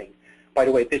start adding. By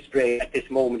the way, this brain at this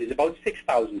moment is about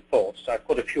 6,000 thoughts. So I've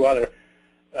got a few other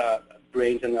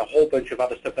brains and a whole bunch of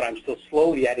other stuff that I'm still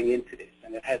slowly adding into this,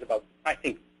 and it has about, I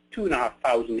think,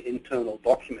 2,500 internal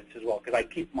documents as well, because I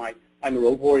keep I'm a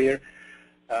road warrior,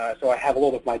 so I have a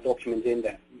lot of my documents in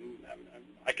there.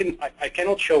 I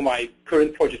cannot show my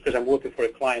current project because I'm working for a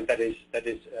client that is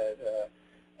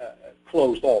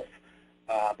closed off,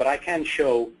 but I can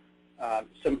show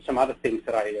some other things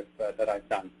that I've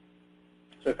done.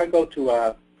 So if I go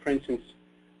to, for instance,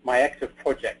 my active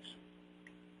projects,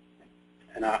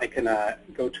 and I can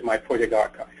go to my project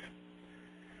archive.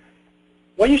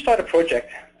 When you start a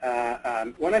project,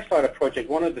 when I start a project,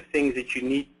 one of the things that you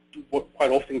need, what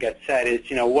quite often gets said is,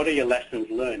 you know, what are your lessons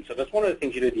learned? So that's one of the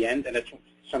things you do at the end, and it's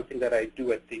something that I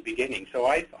do at the beginning. So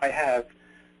I have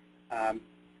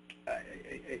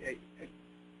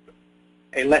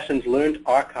a lessons learned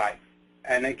archive,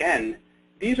 and again,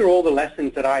 these are all the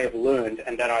lessons that I have learned,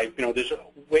 and that I, you know, there's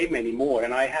way many more,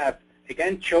 and I have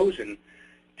again chosen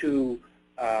to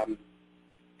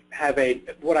have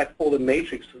what I call a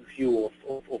matrix view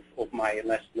of my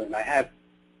lesson learned. I have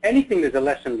anything that's a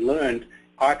lesson learned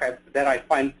archive that I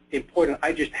find important.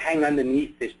 I just hang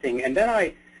underneath this thing, and then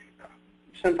I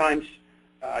sometimes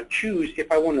choose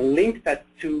if I want to link that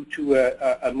to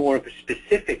a more of a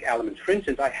specific element. For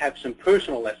instance, I have some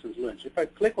personal lessons learned. So if I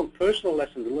click on personal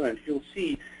lessons learned, you'll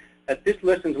see that this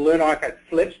lessons learned archive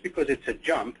flips because it's a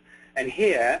jump, and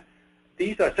here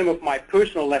these are some of my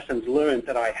personal lessons learned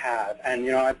that I have. And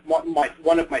you know,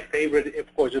 one of my favorite,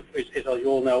 of course, is as you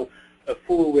all know, a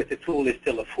fool with a tool is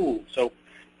still a fool. So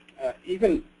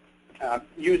even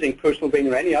using Personal Brain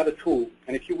or any other tool,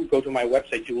 and if you would go to my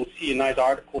website, you will see a nice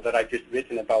article that I've just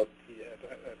written about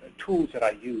the tools that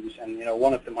I use. And you know,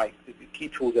 one of the key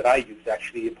tools that I use,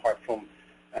 actually, apart from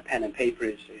pen and paper,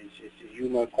 is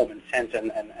humor, common sense,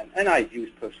 and I use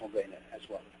Personal Brain as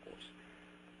well, of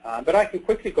course. But I can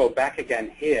quickly go back again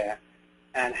here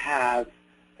and I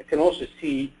can also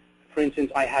see, for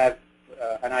instance, I have,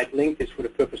 and I've linked this for the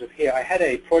purpose of here, I had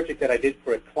a project that I did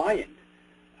for a client.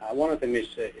 One of them is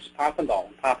Papendal.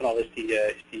 And Papendal is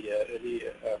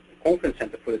the conference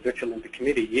center for the Dutch Olympic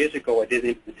Committee. Years ago, I did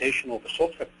an implementation of a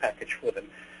software package for them.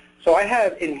 So I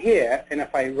have in here, and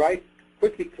if I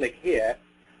quickly click here,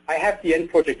 I have the end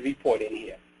project report in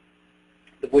here,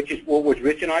 which is what was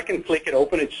written. I can click it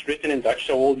open. It's written in Dutch,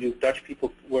 so all you Dutch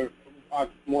people are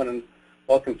more than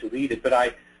welcome to read it. But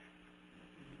I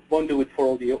won't do it for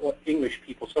all the English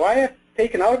people. So I have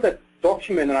taken out that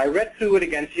document and I read through it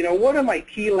again. So, you know, what are my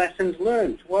key lessons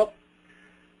learned? Well,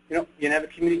 you know, you never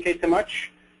communicate too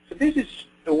much. So this is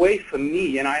a way for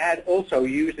me, and I had also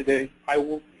used it.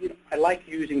 I like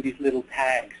using these little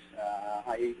tags.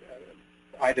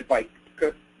 Either by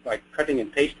cutting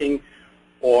and pasting,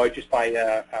 or just by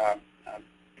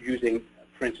using,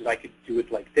 for instance, I could do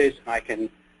it like this, and I can,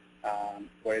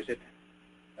 where is it?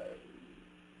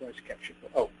 Where's capture?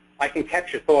 Oh, I can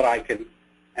capture thought. I can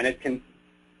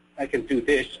do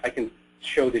this. I can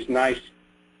show this nice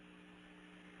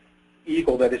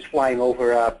eagle that is flying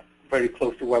over very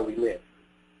close to where we live.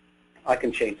 I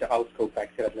can change that. I'll go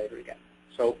back to that later again.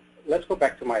 So let's go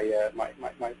back to my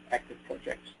my active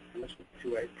projects. And let's go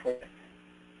to a project.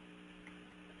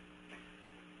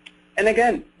 And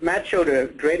again, Matt showed a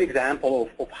great example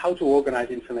of how to organize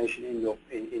information in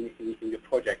your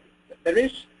project. There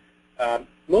is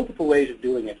multiple ways of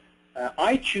doing it.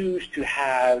 I choose to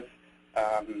have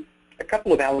a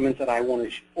couple of elements that I want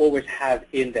to always have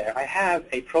in there. I have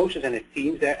a process and a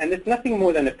theme there, and it's nothing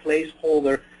more than a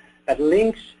placeholder that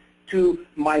links to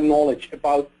my knowledge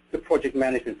about the project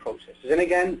management processes. And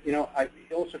again, you know,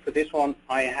 also for this one,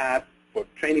 I have for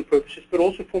training purposes, but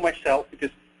also for myself,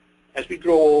 because as we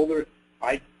grow older,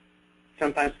 I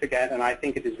sometimes forget, and I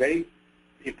think it is very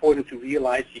important to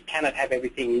realize you cannot have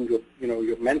everything in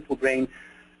your mental brain.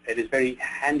 It is very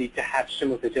handy to have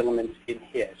some of these elements in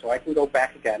here. So I can go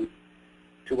back again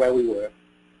to where we were,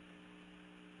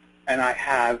 and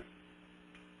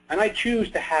I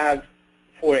choose to have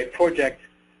for a project.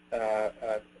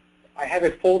 I have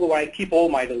a folder where I keep all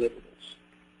my deliverables.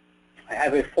 I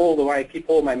have a folder where I keep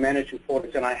all my management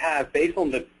folders, and I have, based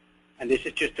on and this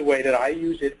is just the way that I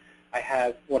use it, I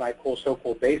have what I call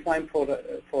so-called baseline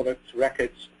products,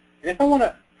 records. And if I want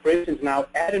to, for instance, now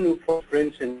add a new project, for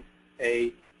instance,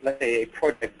 let's say a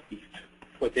project brief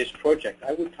for this project,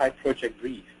 I would type project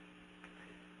brief.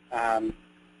 and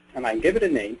I give it a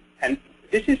name. And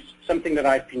this is something that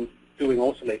I've been doing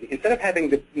also lately. Instead of having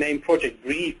the name project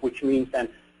brief, which means then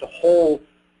the whole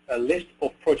list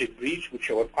of project briefs would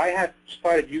show up, I have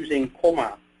started using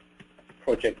comma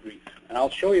project brief. And I'll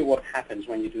show you what happens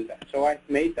when you do that. So I've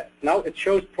made that. Now it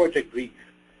shows project brief.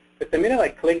 But the minute I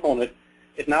click on it,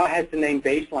 it now has the name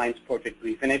Baselines Project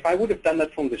Brief. And if I would have done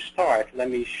that from the start,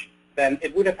 then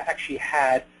it would have actually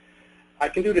had, I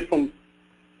can do this from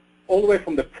all the way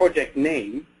from the project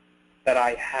name that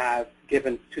I have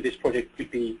given to this project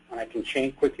brief, and I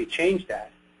can quickly change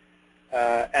that.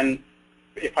 And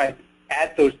if I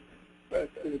add those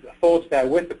thoughts there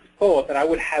with the thought, that I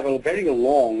would have a very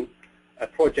long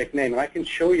project name. And I can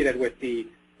show you that with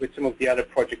some of the other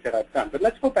projects that I've done. But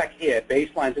let's go back here,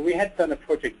 baselines, and we had done a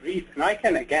project brief, and I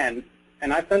can again,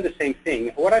 and I've done the same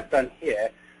thing. What I've done here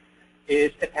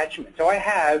is attachment. So I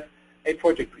have a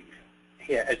project brief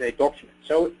here as a document.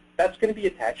 So that's going to be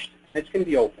attached, and it's going to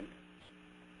be opened.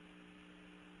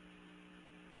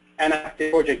 And I have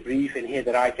the project brief in here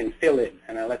that I can fill in.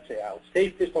 And let's say I'll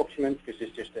save this document because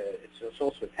it's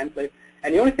also a template.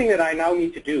 And the only thing that I now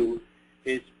need to do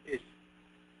is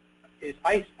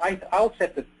I'll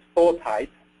set the thought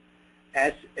type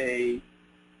as a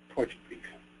project brief.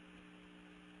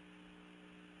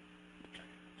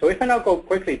 So if I now go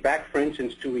quickly back, for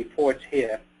instance, to reports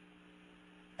here,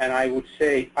 and I would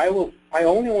say I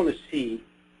only want to see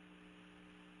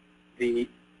the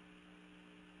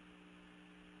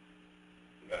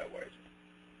where is it?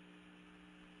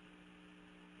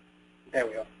 There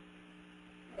we are.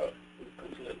 Oh, it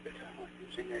comes a little bit.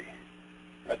 Using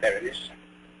a, there it is.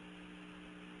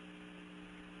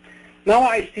 Now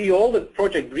I see all the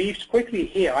project briefs quickly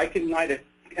here. I can either,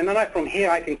 and then from here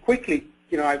I can quickly,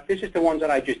 this is the ones that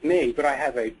I just made, but I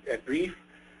have a brief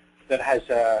that has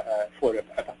for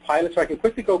a pilot, so I can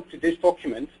quickly go to this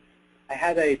document. I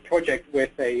had a project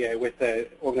with a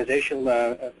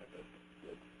organizational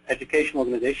education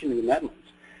organization in the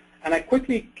Netherlands, and I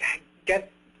quickly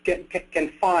can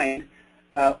find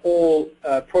all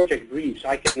project briefs.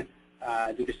 I can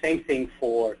do the same thing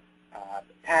for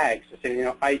tags.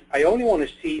 So, I only want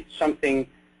to see something,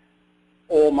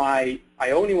 I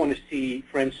only want to see,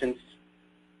 for instance,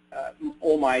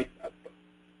 all my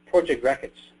project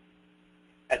records,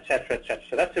 etc., etc.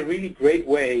 So that's a really great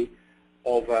way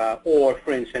of, or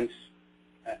for instance,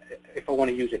 if I want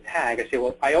to use a tag, I say,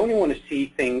 well, I only want to see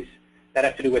things that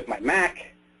have to do with my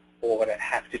Mac, or that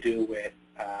have to do with,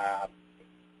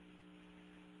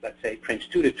 let's say,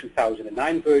 Prince2, the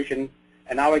 2009 version.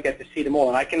 And now I get to see them all.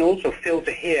 And I can also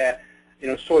filter here,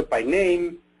 sort by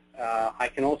name. I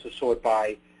can also sort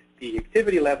by the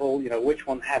activity level, which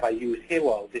one have I used here?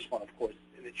 Well, this one, of course,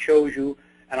 and it shows you.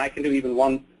 And I can do even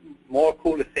one more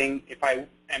cooler thing. If I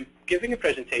am giving a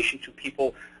presentation to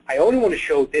people, I only want to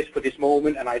show this for this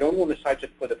moment, and I don't want to search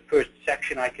it for the first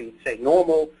section. I can say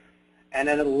normal, and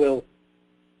then it will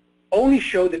only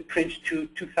show the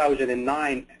Prince2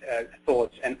 2009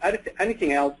 thoughts, and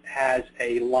anything else has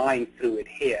a line through it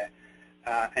here.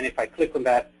 And if I click on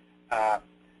that,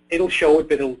 it'll show it,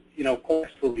 but it'll,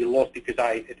 context will be lost because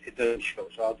it doesn't show.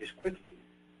 So I'll just quickly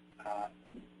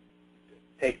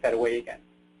take that away again.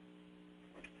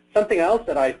 Something else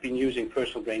that I've been using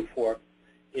Personal Brain for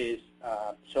is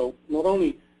so not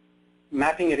only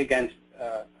mapping it against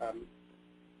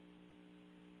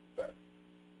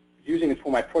using it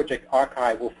for my project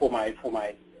archive or for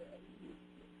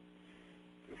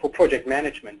project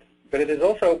management, but it is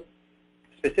also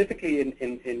specifically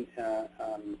in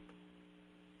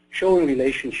showing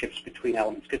relationships between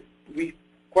elements. Because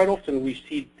quite often we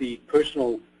see the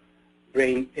Personal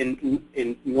Brain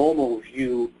in normal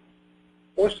view,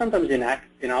 or sometimes in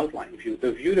outline view.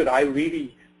 The view that I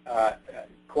really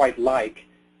quite like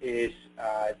is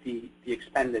the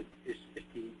expanded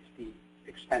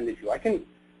view. I can.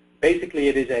 Basically,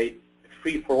 it is a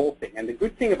free-for-all thing. And the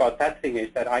good thing about that thing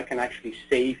is that I can actually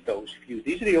save those views.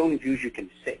 These are the only views you can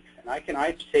save. And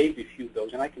I've saved a few of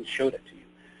those, and I can show that to you.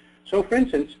 So, for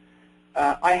instance,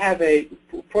 I have a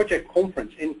project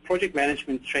conference. In project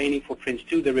management training for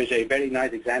Prince2, there is a very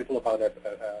nice example about a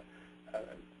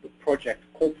project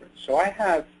conference. So I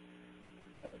have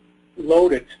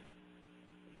loaded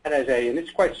that as and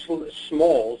it's quite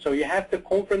small. So you have the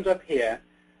conference up here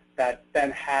that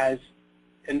then has,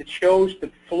 and it shows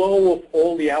the flow of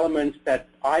all the elements that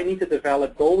I need to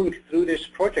develop going through this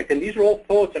project. And these are all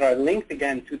thoughts that are linked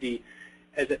again to the,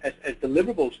 as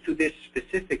deliverables to this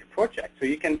specific project. So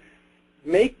you can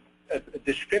make a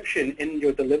description in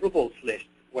your deliverables list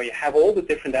where you have all the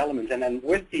different elements, and then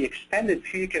with the extended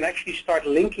view, you can actually start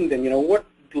linking them. What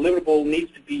deliverable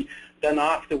needs to be done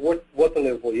after what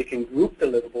deliverable. You can group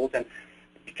deliverables, and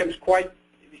becomes quite,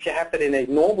 if you have that in a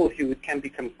normal view, it can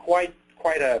become quite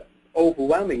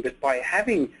overwhelming. But by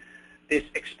having this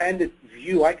expanded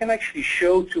view, I can actually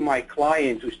show to my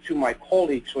clients, or to my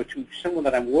colleagues, or to someone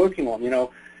that I'm working on,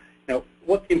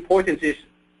 what the importance is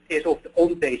of the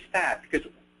on-day staff, because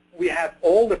we have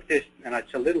all of this, and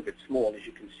it's a little bit small, as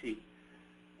you can see.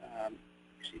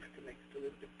 See if I can make it a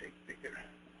little bit bigger.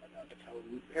 That's how we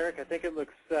move. Erik, I think it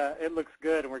looks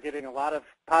good, and we're getting a lot of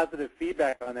positive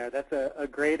feedback on there. That's a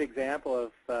great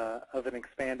example of an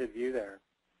expanded view there.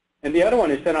 And the other one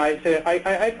is then I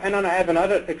have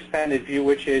another expanded view,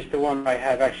 which is the one I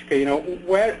have actually.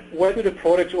 Where do the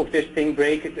products of this thing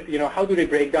break? How do they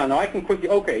break down? Now I can quickly,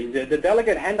 the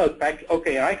delegate handout pack.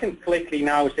 And I can quickly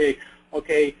now say,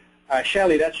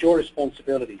 Shelley, that's your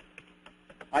responsibility.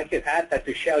 I can add that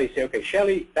to Shelley. Say,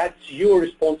 Shelley, that's your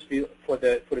responsibility for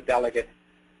the delegate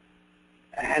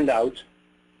handout.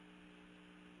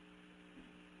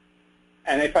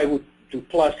 And if I would do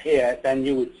plus here, then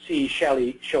you would see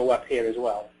Shelley show up here as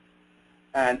well.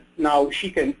 And now she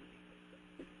can,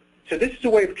 so this is a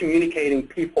way of communicating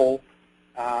people.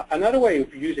 Another way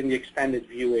of using the expanded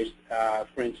view is,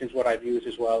 for instance, what I've used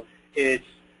as well is,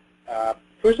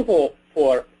 first of all,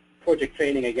 for project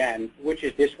training again, which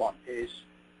is this one, is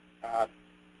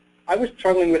I was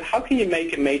struggling with how can you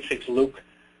make a matrix look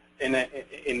in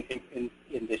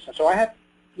this. So I have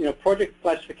project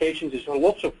classifications. There's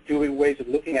lots of ways of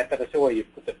looking at that. I say, well, you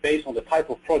put it based on the type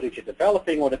of project you're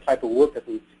developing or the type of work that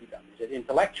needs to be done. Is it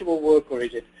intellectual work or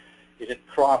is it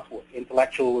craft work?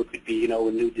 Intellectual work could be, a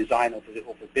new design of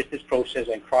a business process,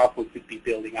 and craft work could be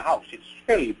building a house. It's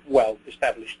fairly well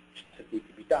established that needs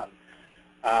to be done.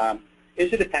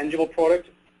 Is it a tangible product,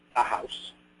 a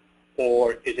house,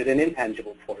 or is it an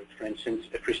intangible product? For instance,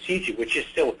 a procedure, which is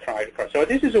still a craft. So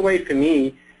this is a way for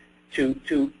me to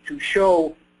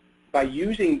show, by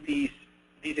using these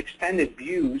expanded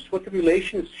views, what the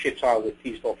relationships are with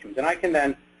these documents. And I can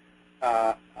then,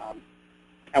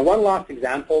 and one last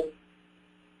example,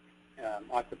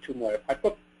 I put two more. I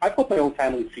put my own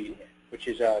family tree in here, which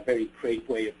is a very great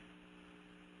way of,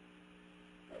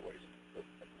 where is it?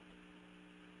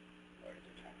 Where is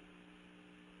it?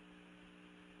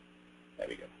 There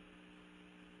we go.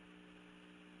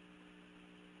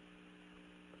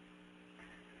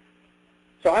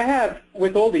 So I have,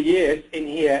 with all the years in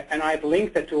here, and I've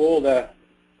linked it to all the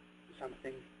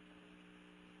something.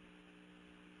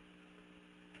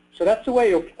 So that's a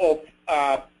way of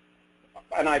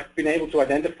and I've been able to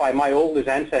identify my oldest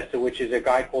ancestor, which is a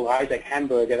guy called Erik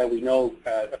Hamburger that we know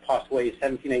passed away in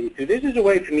 1782. This is a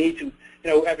way for me to,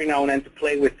 every now and then to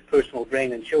play with the personal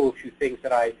brain and show a few things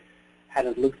that I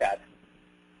hadn't looked at.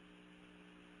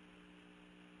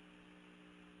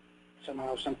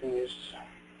 Somehow something is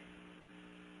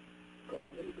a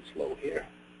little bit slow here.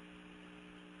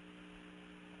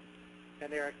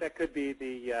 And Erik, that could be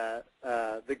the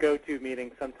go-to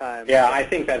meeting sometimes. Yeah, I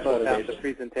think that's what it is. The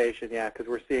presentation, yeah, because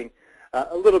we're seeing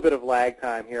a little bit of lag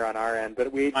time here on our end,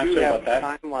 but we do have a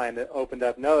timeline that opened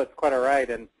up. No, it's quite all right,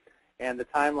 and the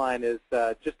timeline is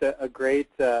just a great,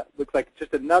 looks like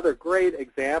just another great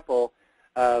example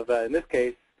of, in this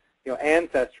case,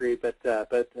 ancestry, but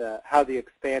how the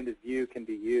expanded view can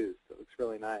be used. So it looks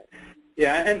really nice.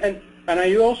 Yeah, and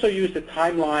I also use the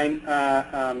timeline.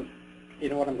 You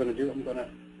know what I'm going to do? I'm going to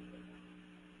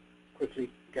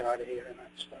quickly get out of here and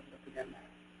start it up again.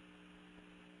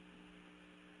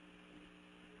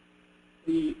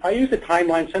 I use the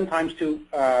timeline sometimes to,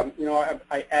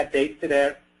 I add dates to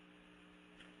there.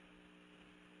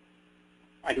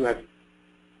 I do have,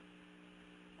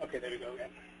 okay, there we go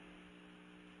again.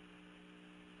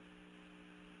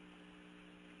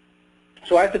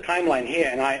 So I have the timeline here,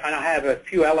 and I have a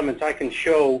few elements I can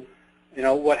show,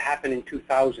 what happened in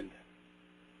 2000.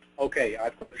 Okay,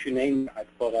 I've got a few names. I've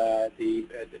got the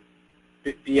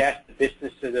BS, the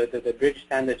business, the British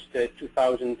Standards, the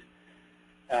 2000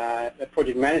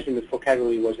 project management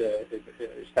vocabulary was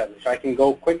established. I can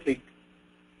go quickly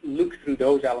look through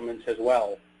those elements as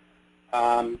well.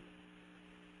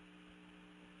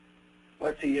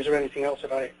 Let's see, is there anything else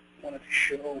that I wanted to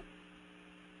show?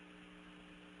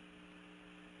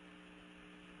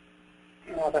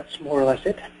 Oh, that's more or less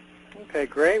it. Okay,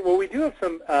 great. Well, we do have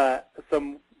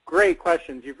some great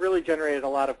questions. You've really generated a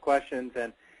lot of questions,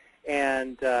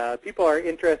 and people are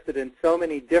interested in so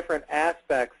many different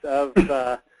aspects of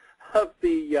the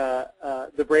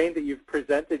brain that you've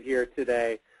presented here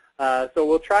today. So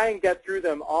we'll try and get through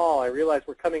them all. I realize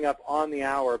we're coming up on the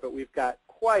hour, but we've got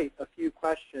quite a few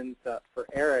questions for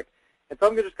Erik, and so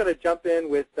I'm just going to jump in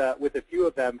with a few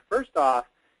of them. First off,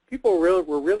 people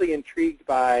were really intrigued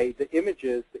by the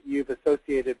images that you've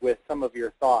associated with some of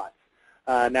your thoughts.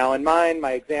 Now in mine,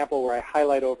 my example where I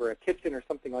highlight over a kitchen or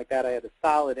something like that, I had a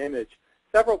solid image.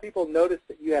 Several people noticed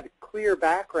that you had clear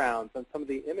backgrounds on some of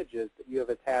the images that you have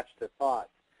attached to thoughts.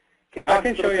 Can you talk a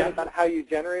little bit about how you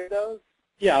generate those?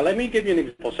 Yeah, let me give you an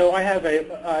example. So I have a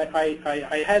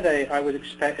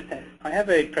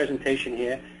presentation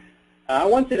here. I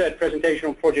wanted a presentation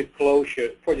on project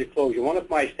closure. One of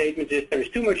my statements is there is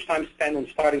too much time spent on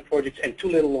starting projects and too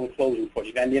little on closing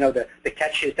projects. And the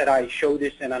catch is that I show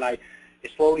this and then I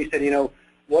slowly said,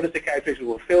 what is the characteristic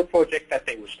of a failed project that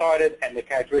they were started and the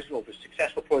characteristic of a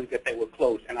successful project that they were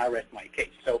closed, and I rest my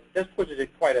case. So this was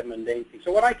quite a mundane thing.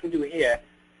 So what I can do here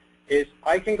is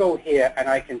I can go here and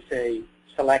I can say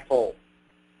select all.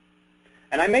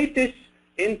 And I made this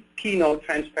in Keynote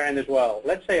transparent as well.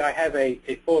 Let's say I have a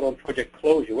thought on project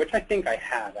closure, which I think I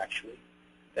have actually.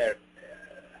 There.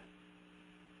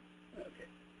 Okay.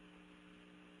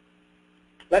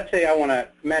 Let's say I want to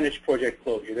manage project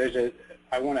closure.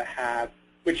 I want to have,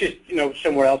 which is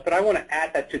somewhere else, but I want to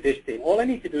add that to this thing. All I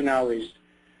need to do now is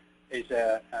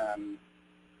oh,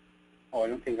 I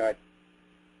don't think I.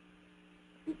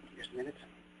 Just a minute.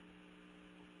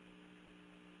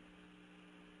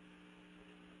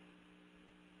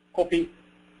 Copy.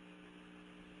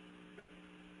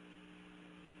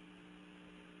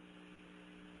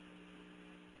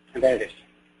 And there it is.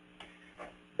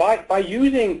 By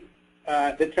using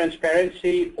the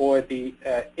transparency or the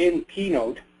in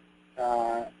Keynote,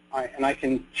 and I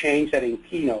can change that in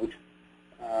Keynote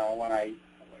when where's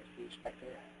the inspector?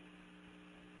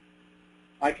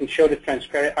 I can show the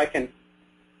transparent. I can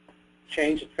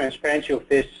change the transparency of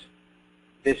this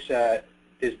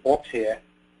box here.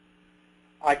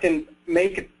 I can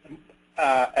make it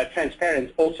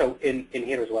transparent also in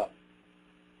here as well.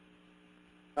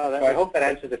 So I hope that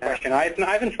answers the question. I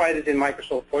haven't tried it in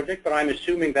Microsoft Project, but I'm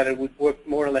assuming that it would work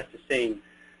more or less the same.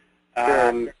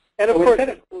 And of course,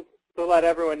 to let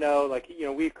everyone know,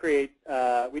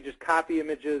 we just copy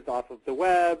images off of the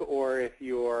web, or if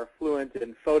you're fluent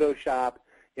in Photoshop,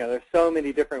 there's so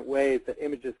many different ways that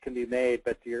images can be made,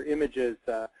 but your images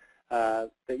that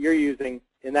you're using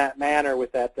in that manner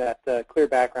with that clear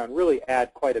background really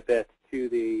add quite a bit to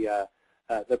the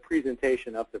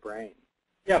presentation of the brain.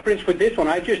 Yeah, for instance, for this one,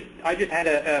 I just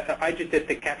did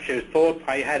the capture thought.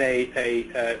 I had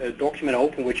a document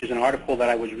open, which is an article that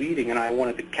I was reading, and I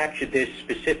wanted to capture this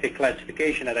specific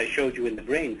classification that I showed you in the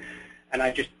brain, and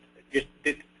I just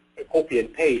did copy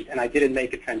and paste, and I didn't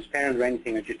make it transparent or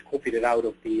anything. I just copied it out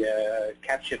of the,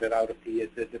 captured it out of the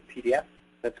PDF.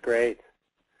 That's great.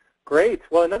 Great.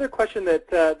 Well, another question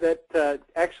that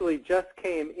actually just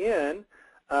came in.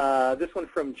 This one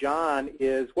from John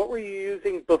is, what were you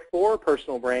using before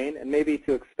Personal Brain? And maybe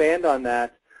to expand on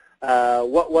that,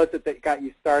 what was it that got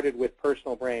you started with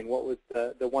Personal Brain? What was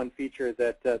the one feature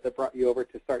that brought you over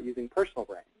to start using Personal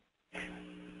Brain?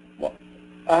 Well,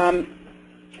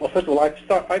 first of all,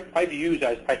 I've used,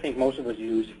 as I think most of us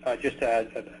use, just a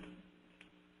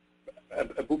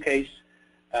bookcase,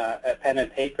 a pen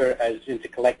and paper to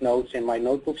collect notes in my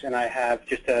notebooks, and I have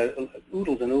just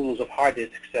oodles and oodles of hard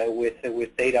disks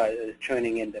with data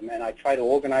churning in them, and I try to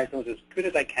organize those as good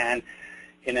as I can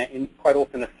in quite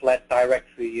often a flat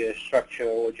directory structure,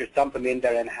 or just dump them in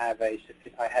there and have I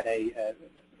had a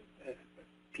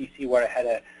PC where I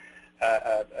had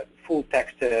a full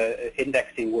text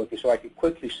indexing working, so I could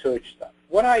quickly search stuff.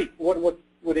 What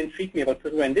would intrigue me about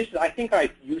Personal Brain, this is, I think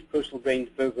I've used Personal Brain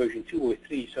version 2 or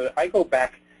 3, so I go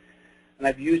back and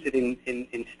I've used it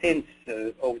in stints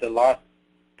over the last,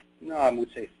 I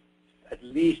would say at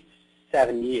least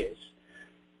 7 years,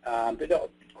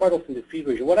 but quite often the free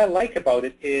version. What I like about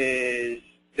it is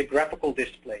the graphical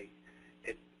display.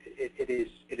 It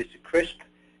is crisp,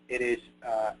 it is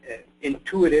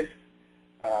intuitive.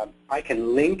 I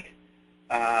can link,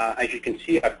 as you can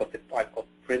see, I've got,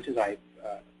 for instance, I've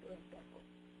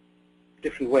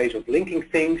different ways of linking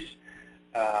things.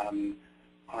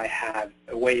 I have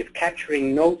a way of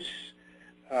capturing notes.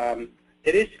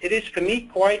 It is for me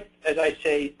quite, as I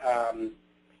say,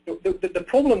 the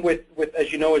problem with,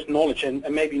 as you know, is knowledge, and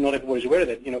maybe not everyone is aware of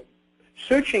it.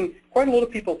 Searching, quite a lot of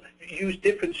people use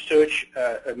different search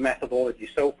methodologies.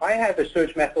 So I have a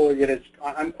search methodology that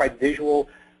I'm quite visual,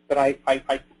 but I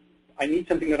need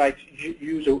something that I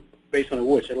use based on a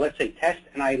word. So let's say test,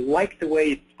 and I like the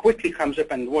way it quickly comes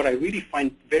up, and what I really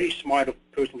find very smart of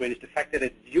Personal Brain is the fact that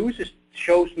it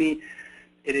shows me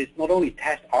it is not only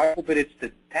test article, but it's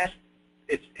the test,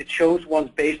 it shows ones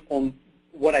based on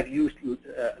what I've used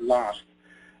last.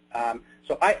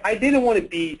 So I didn't want to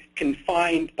be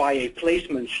confined by a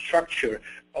placement structure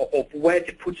of where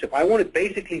to put stuff. I want to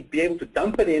basically be able to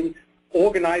dump it in,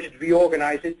 organize it,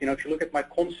 reorganize it. If you look at my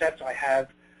concepts, I have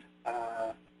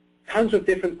tons of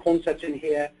different concepts in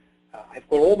here. I've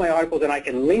got all my articles, and I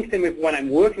can link them when I'm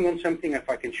working on something. If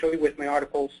I can show you with my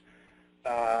articles,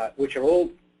 which are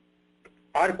all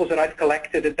articles that I've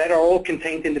collected that are all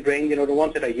contained in the brain. You know, the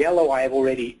ones that are yellow, I have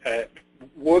already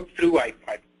worked through. I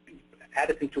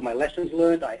added them to my lessons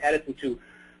learned. I added them to,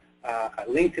 I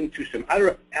linked them to some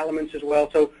other elements as well.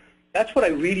 So that's what I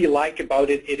really like about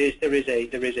it.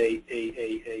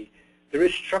 There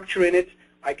is structure in it.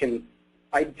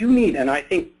 I do need, and I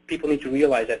think people need to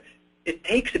realize that it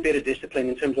takes a bit of discipline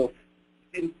in terms of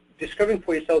discovering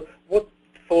for yourself what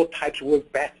thought types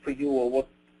work best for you, or what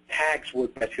tags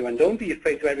work best for you. And don't be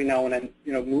afraid to every now and then,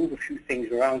 you know, move a few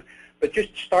things around, but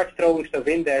just start throwing stuff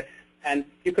in there. And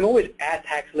you can always add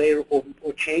tags later or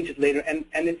change it later. And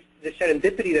it's the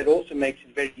serendipity that also makes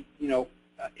it very, you know,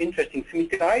 interesting for me.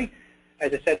 Because I,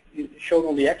 as I said, showed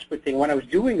on the expert thing, when I was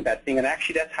doing that thing, and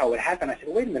actually that's how it happened. I said,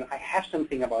 wait a minute, I have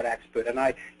something about expert. And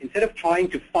I, instead of trying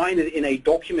to find it in a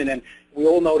document, and we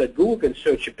all know that Google can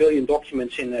search 1 billion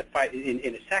documents in a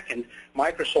second,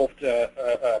 Microsoft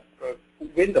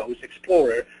Windows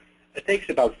Explorer, it takes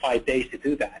about 5 days to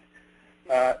do that.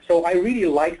 So I really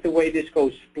like the way this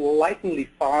goes lightly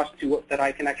fast to that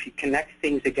I can actually connect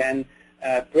things again,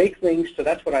 break links. So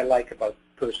that's what I like about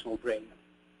Personal Brain.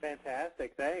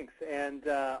 Fantastic, thanks. And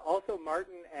also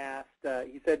Martin asked,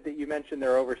 he said that you mentioned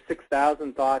there are over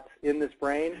 6,000 thoughts in this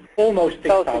brain. Almost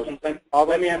 6,000.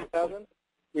 Almost 6,000?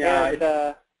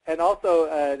 Yeah. And also,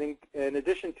 in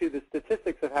addition to the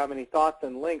statistics of how many thoughts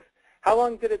and links, how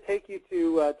long did it take you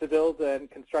to build and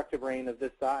construct a brain of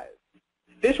this size?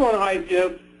 This one,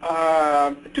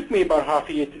 it took me about half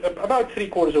a year, about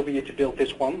 3/4 of a year to build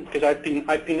this one, because I've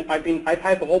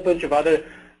had a whole bunch of other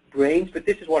brains, but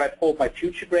this is what I've called my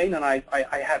future brain, and I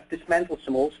have dismantled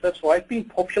some old stuff. So I've been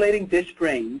populating this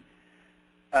brain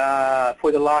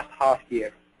for the last half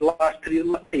year, the last 3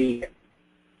 years.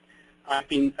 I've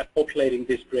been populating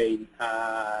this brain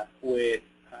with,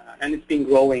 and it's been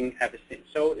growing ever since.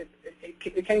 So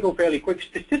it can go fairly quick.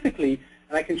 Specifically,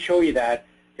 and I can show you that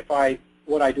if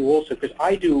what I do also, because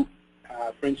I do,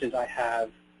 for instance, I have.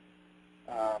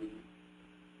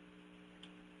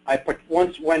 I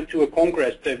once went to a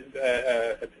congress,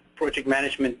 a project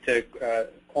management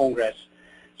congress.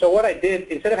 So what I did,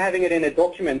 instead of having it in a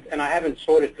document, and I haven't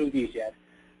sorted through these yet,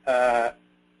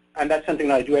 and that's something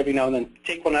that I do every now and then,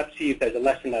 take one up, see if there's a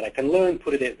lesson that I can learn,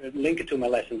 put it in, link it to my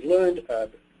lessons learned,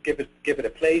 give it a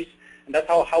place, and that's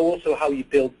how you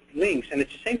build links. And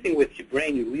it's the same thing with your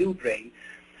brain, your real brain.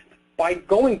 By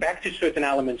going back to certain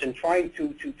elements and trying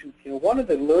to one of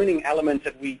the learning elements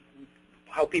that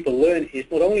how people learn is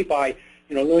not only by,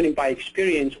 learning by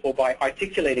experience or by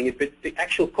articulating it, but the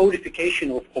actual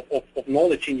codification of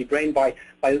knowledge in your brain by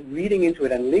reading into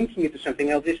it and linking it to something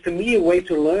else is, to me, a way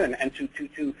to learn and to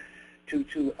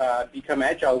become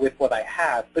agile with what I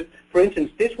have. But for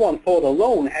instance, this one, thought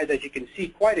alone, has, as you can see,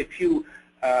 quite a few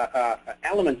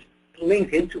elements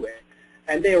linked into it.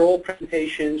 And they are all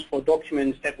presentations or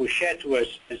documents that were shared to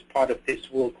us as part of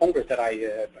this World Congress that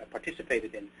I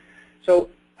participated in. So,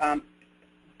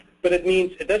 but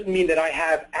it doesn't mean that I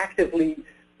have actively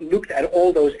looked at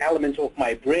all those elements of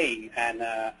my brain. And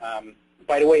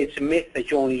by the way, it's a myth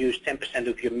that you only use 10%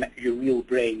 of your real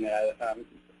brain.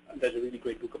 There's a really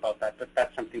great book about that, but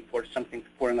that's something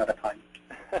for another time.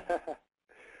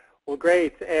 Well,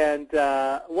 great. And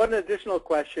one additional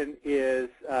question is,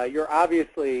 you're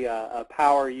obviously a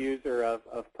power user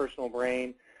of Personal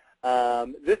Brain.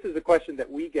 This is a question that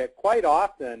we get quite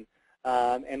often,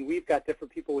 and we've got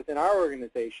different people within our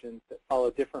organizations that follow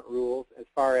different rules as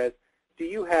far as, do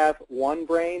you have one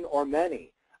brain or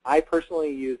many? I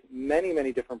personally use many,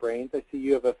 many different brains. I see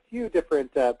you have a few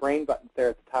different brain buttons there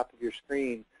at the top of your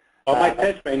screen. Well, my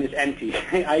test brain is empty.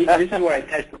 This is where I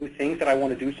test new things that I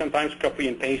want to do sometimes, copy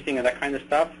and pasting and that kind of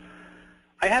stuff.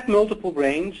 I have multiple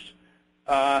brains,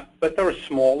 but they're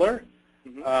smaller.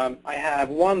 Mm-hmm. I have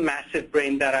one massive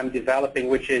brain that I'm developing,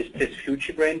 which is this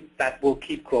future brain that will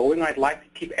keep growing. I'd like to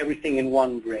keep everything in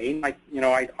one brain. In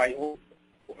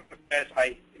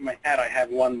my head I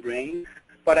have one brain,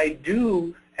 but I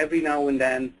do every now and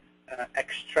then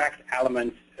extract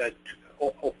elements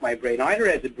of my brain, either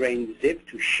as a brain zip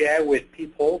to share with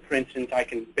people. For instance, I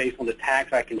can, based on the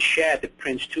tags, I can share the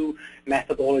Prince2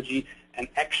 methodology and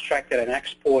extract it and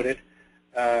export it,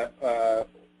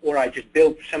 or I just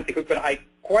build something quick, but I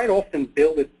quite often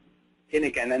build it in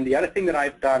again. And the other thing that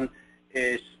I've done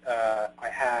is I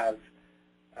have,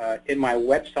 in my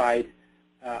website,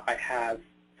 I have,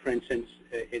 for instance,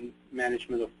 in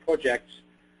management of projects,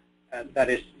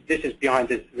 this is behind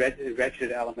this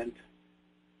registered element,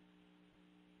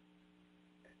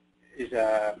 is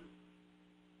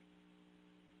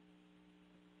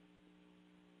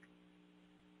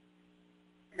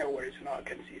where is it now? I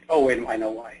can see it. Oh, wait, I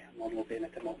know why. I'm not logged in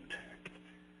at the moment.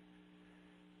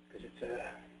 Because it's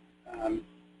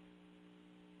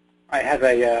I have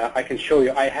a, I can show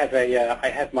you, I have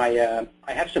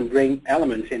some brain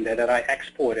elements in there that I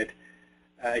exported.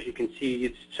 As you can see,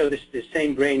 it's so this the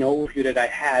same brain overview that I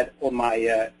had on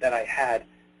my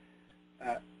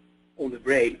on the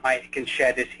brain. I can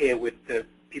share this here with the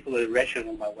people that are registered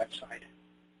on my website.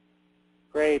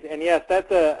 Great, and yes,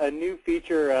 that's a new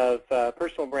feature of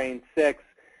Personal Brain 6.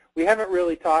 We haven't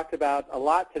really talked about a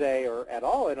lot today, or at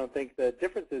all, I don't think, the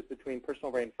differences between Personal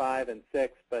Brain 5 and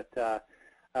 6, but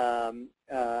I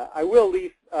will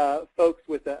leave folks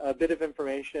with a bit of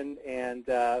information, and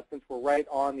since we're right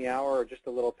on the hour or just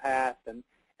a little past, and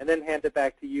then hand it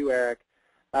back to you, Erik.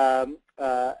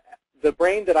 The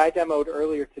brain that I demoed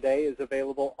earlier today is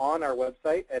available on our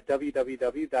website at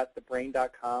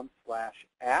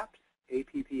www.thebrain.com/apps,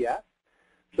 APPS.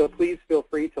 So please feel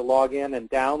free to log in and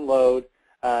download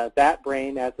that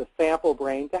brain as a sample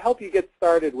brain to help you get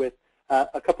started with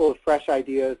a couple of fresh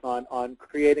ideas on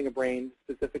creating a brain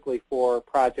specifically for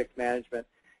project management,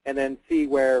 and then see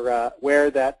where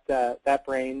that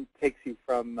brain takes you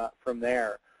from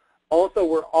there. Also,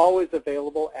 we're always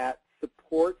available at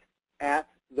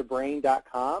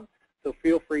support@thebrain.com, so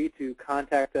feel free to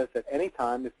contact us at any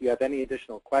time if you have any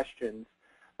additional questions.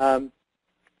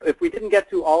 If we didn't get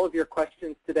to all of your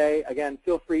questions today, again,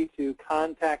 feel free to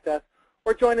contact us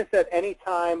or join us at any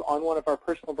time on one of our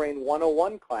Personal Brain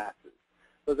 101 classes.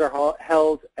 Those are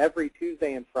held every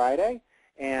Tuesday and Friday,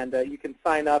 and you can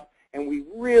sign up, and we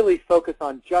really focus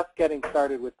on just getting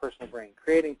started with Personal Brain,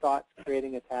 creating thoughts,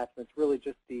 creating attachments, really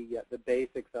just the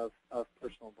basics of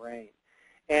Personal Brain.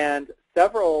 And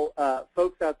several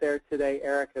folks out there today,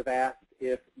 Erik, have asked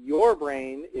if your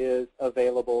brain is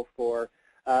available for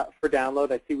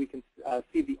download. I see we can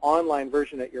see the online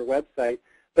version at your website.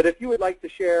 But if you would like to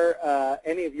share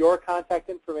any of your contact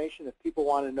information, if people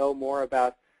want to know more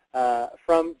about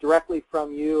directly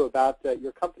from you about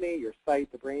your company, your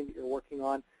site, the brain that you're working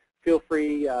on, feel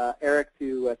free, Erik,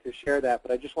 to share that.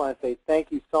 But I just want to say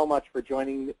thank you so much for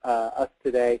joining us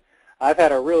today. I've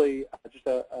had a really just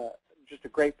a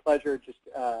great pleasure just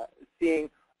seeing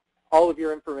all of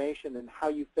your information and how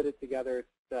you fit it together.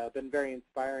 It's been very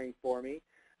inspiring for me.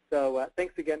 So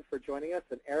thanks again for joining us.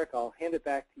 And Erik, I'll hand it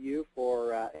back to you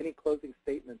for any closing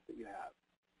statements that you have.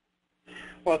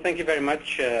 Well, thank you very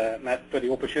much, Matt, for the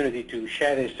opportunity to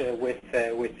share this with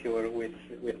the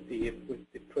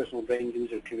Personal Brain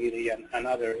user community and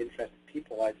other interested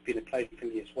people. It's been a pleasure for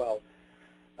me as well.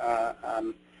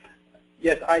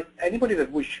 Yes, anybody that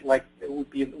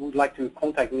would like to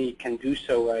contact me can do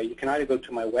so. You can either go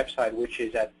to my website, which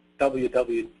is at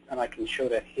www, and I can show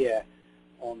that here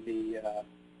on the,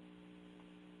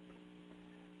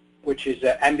 which is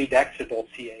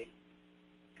ambidexter.ca,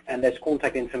 and there's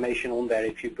contact information on there.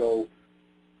 If you go,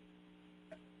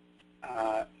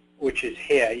 which is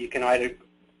here, you can either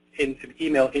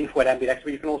email info@ambidexter,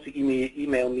 but you can also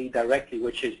email me directly,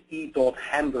 which is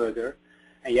e.hamburger.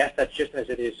 And yes, that's just as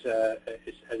it is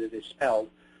spelled,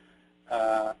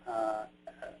 at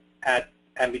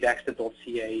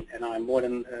ambidexter.ca, and I'm more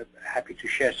than happy to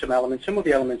share some elements. Some of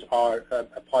the elements are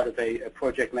a part of a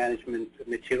project management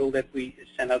material that we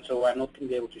send out, so I'm not going to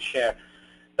be able to share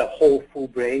the whole full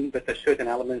brain, but there's certain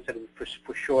elements that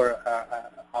for sure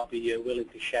I'll be willing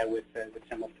to share with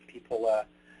some of the people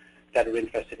that are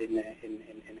interested in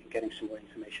getting some more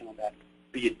information on that,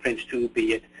 be it Prince2,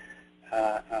 be it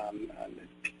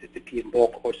the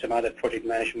PMBOK or some other project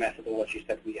management methodologies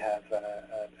that we have,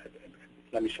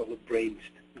 let me sort of brained.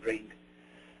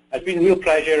 It's been a real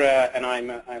pleasure, and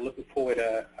I'm looking forward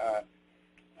to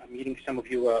meeting some of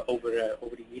you over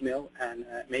the email, and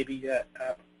maybe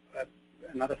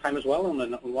another time as well on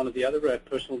one of the other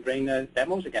Personal Brain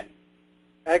demos again.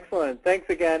 Excellent. Thanks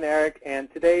again, Erik.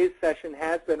 And today's session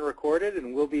has been recorded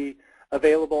and will be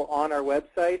available on our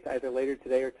website either later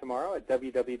today or tomorrow at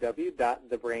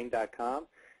www.thebrain.com.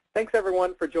 Thanks,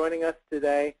 everyone, for joining us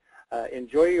today.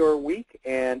 Enjoy your week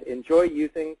and enjoy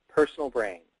using Personal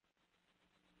Brain.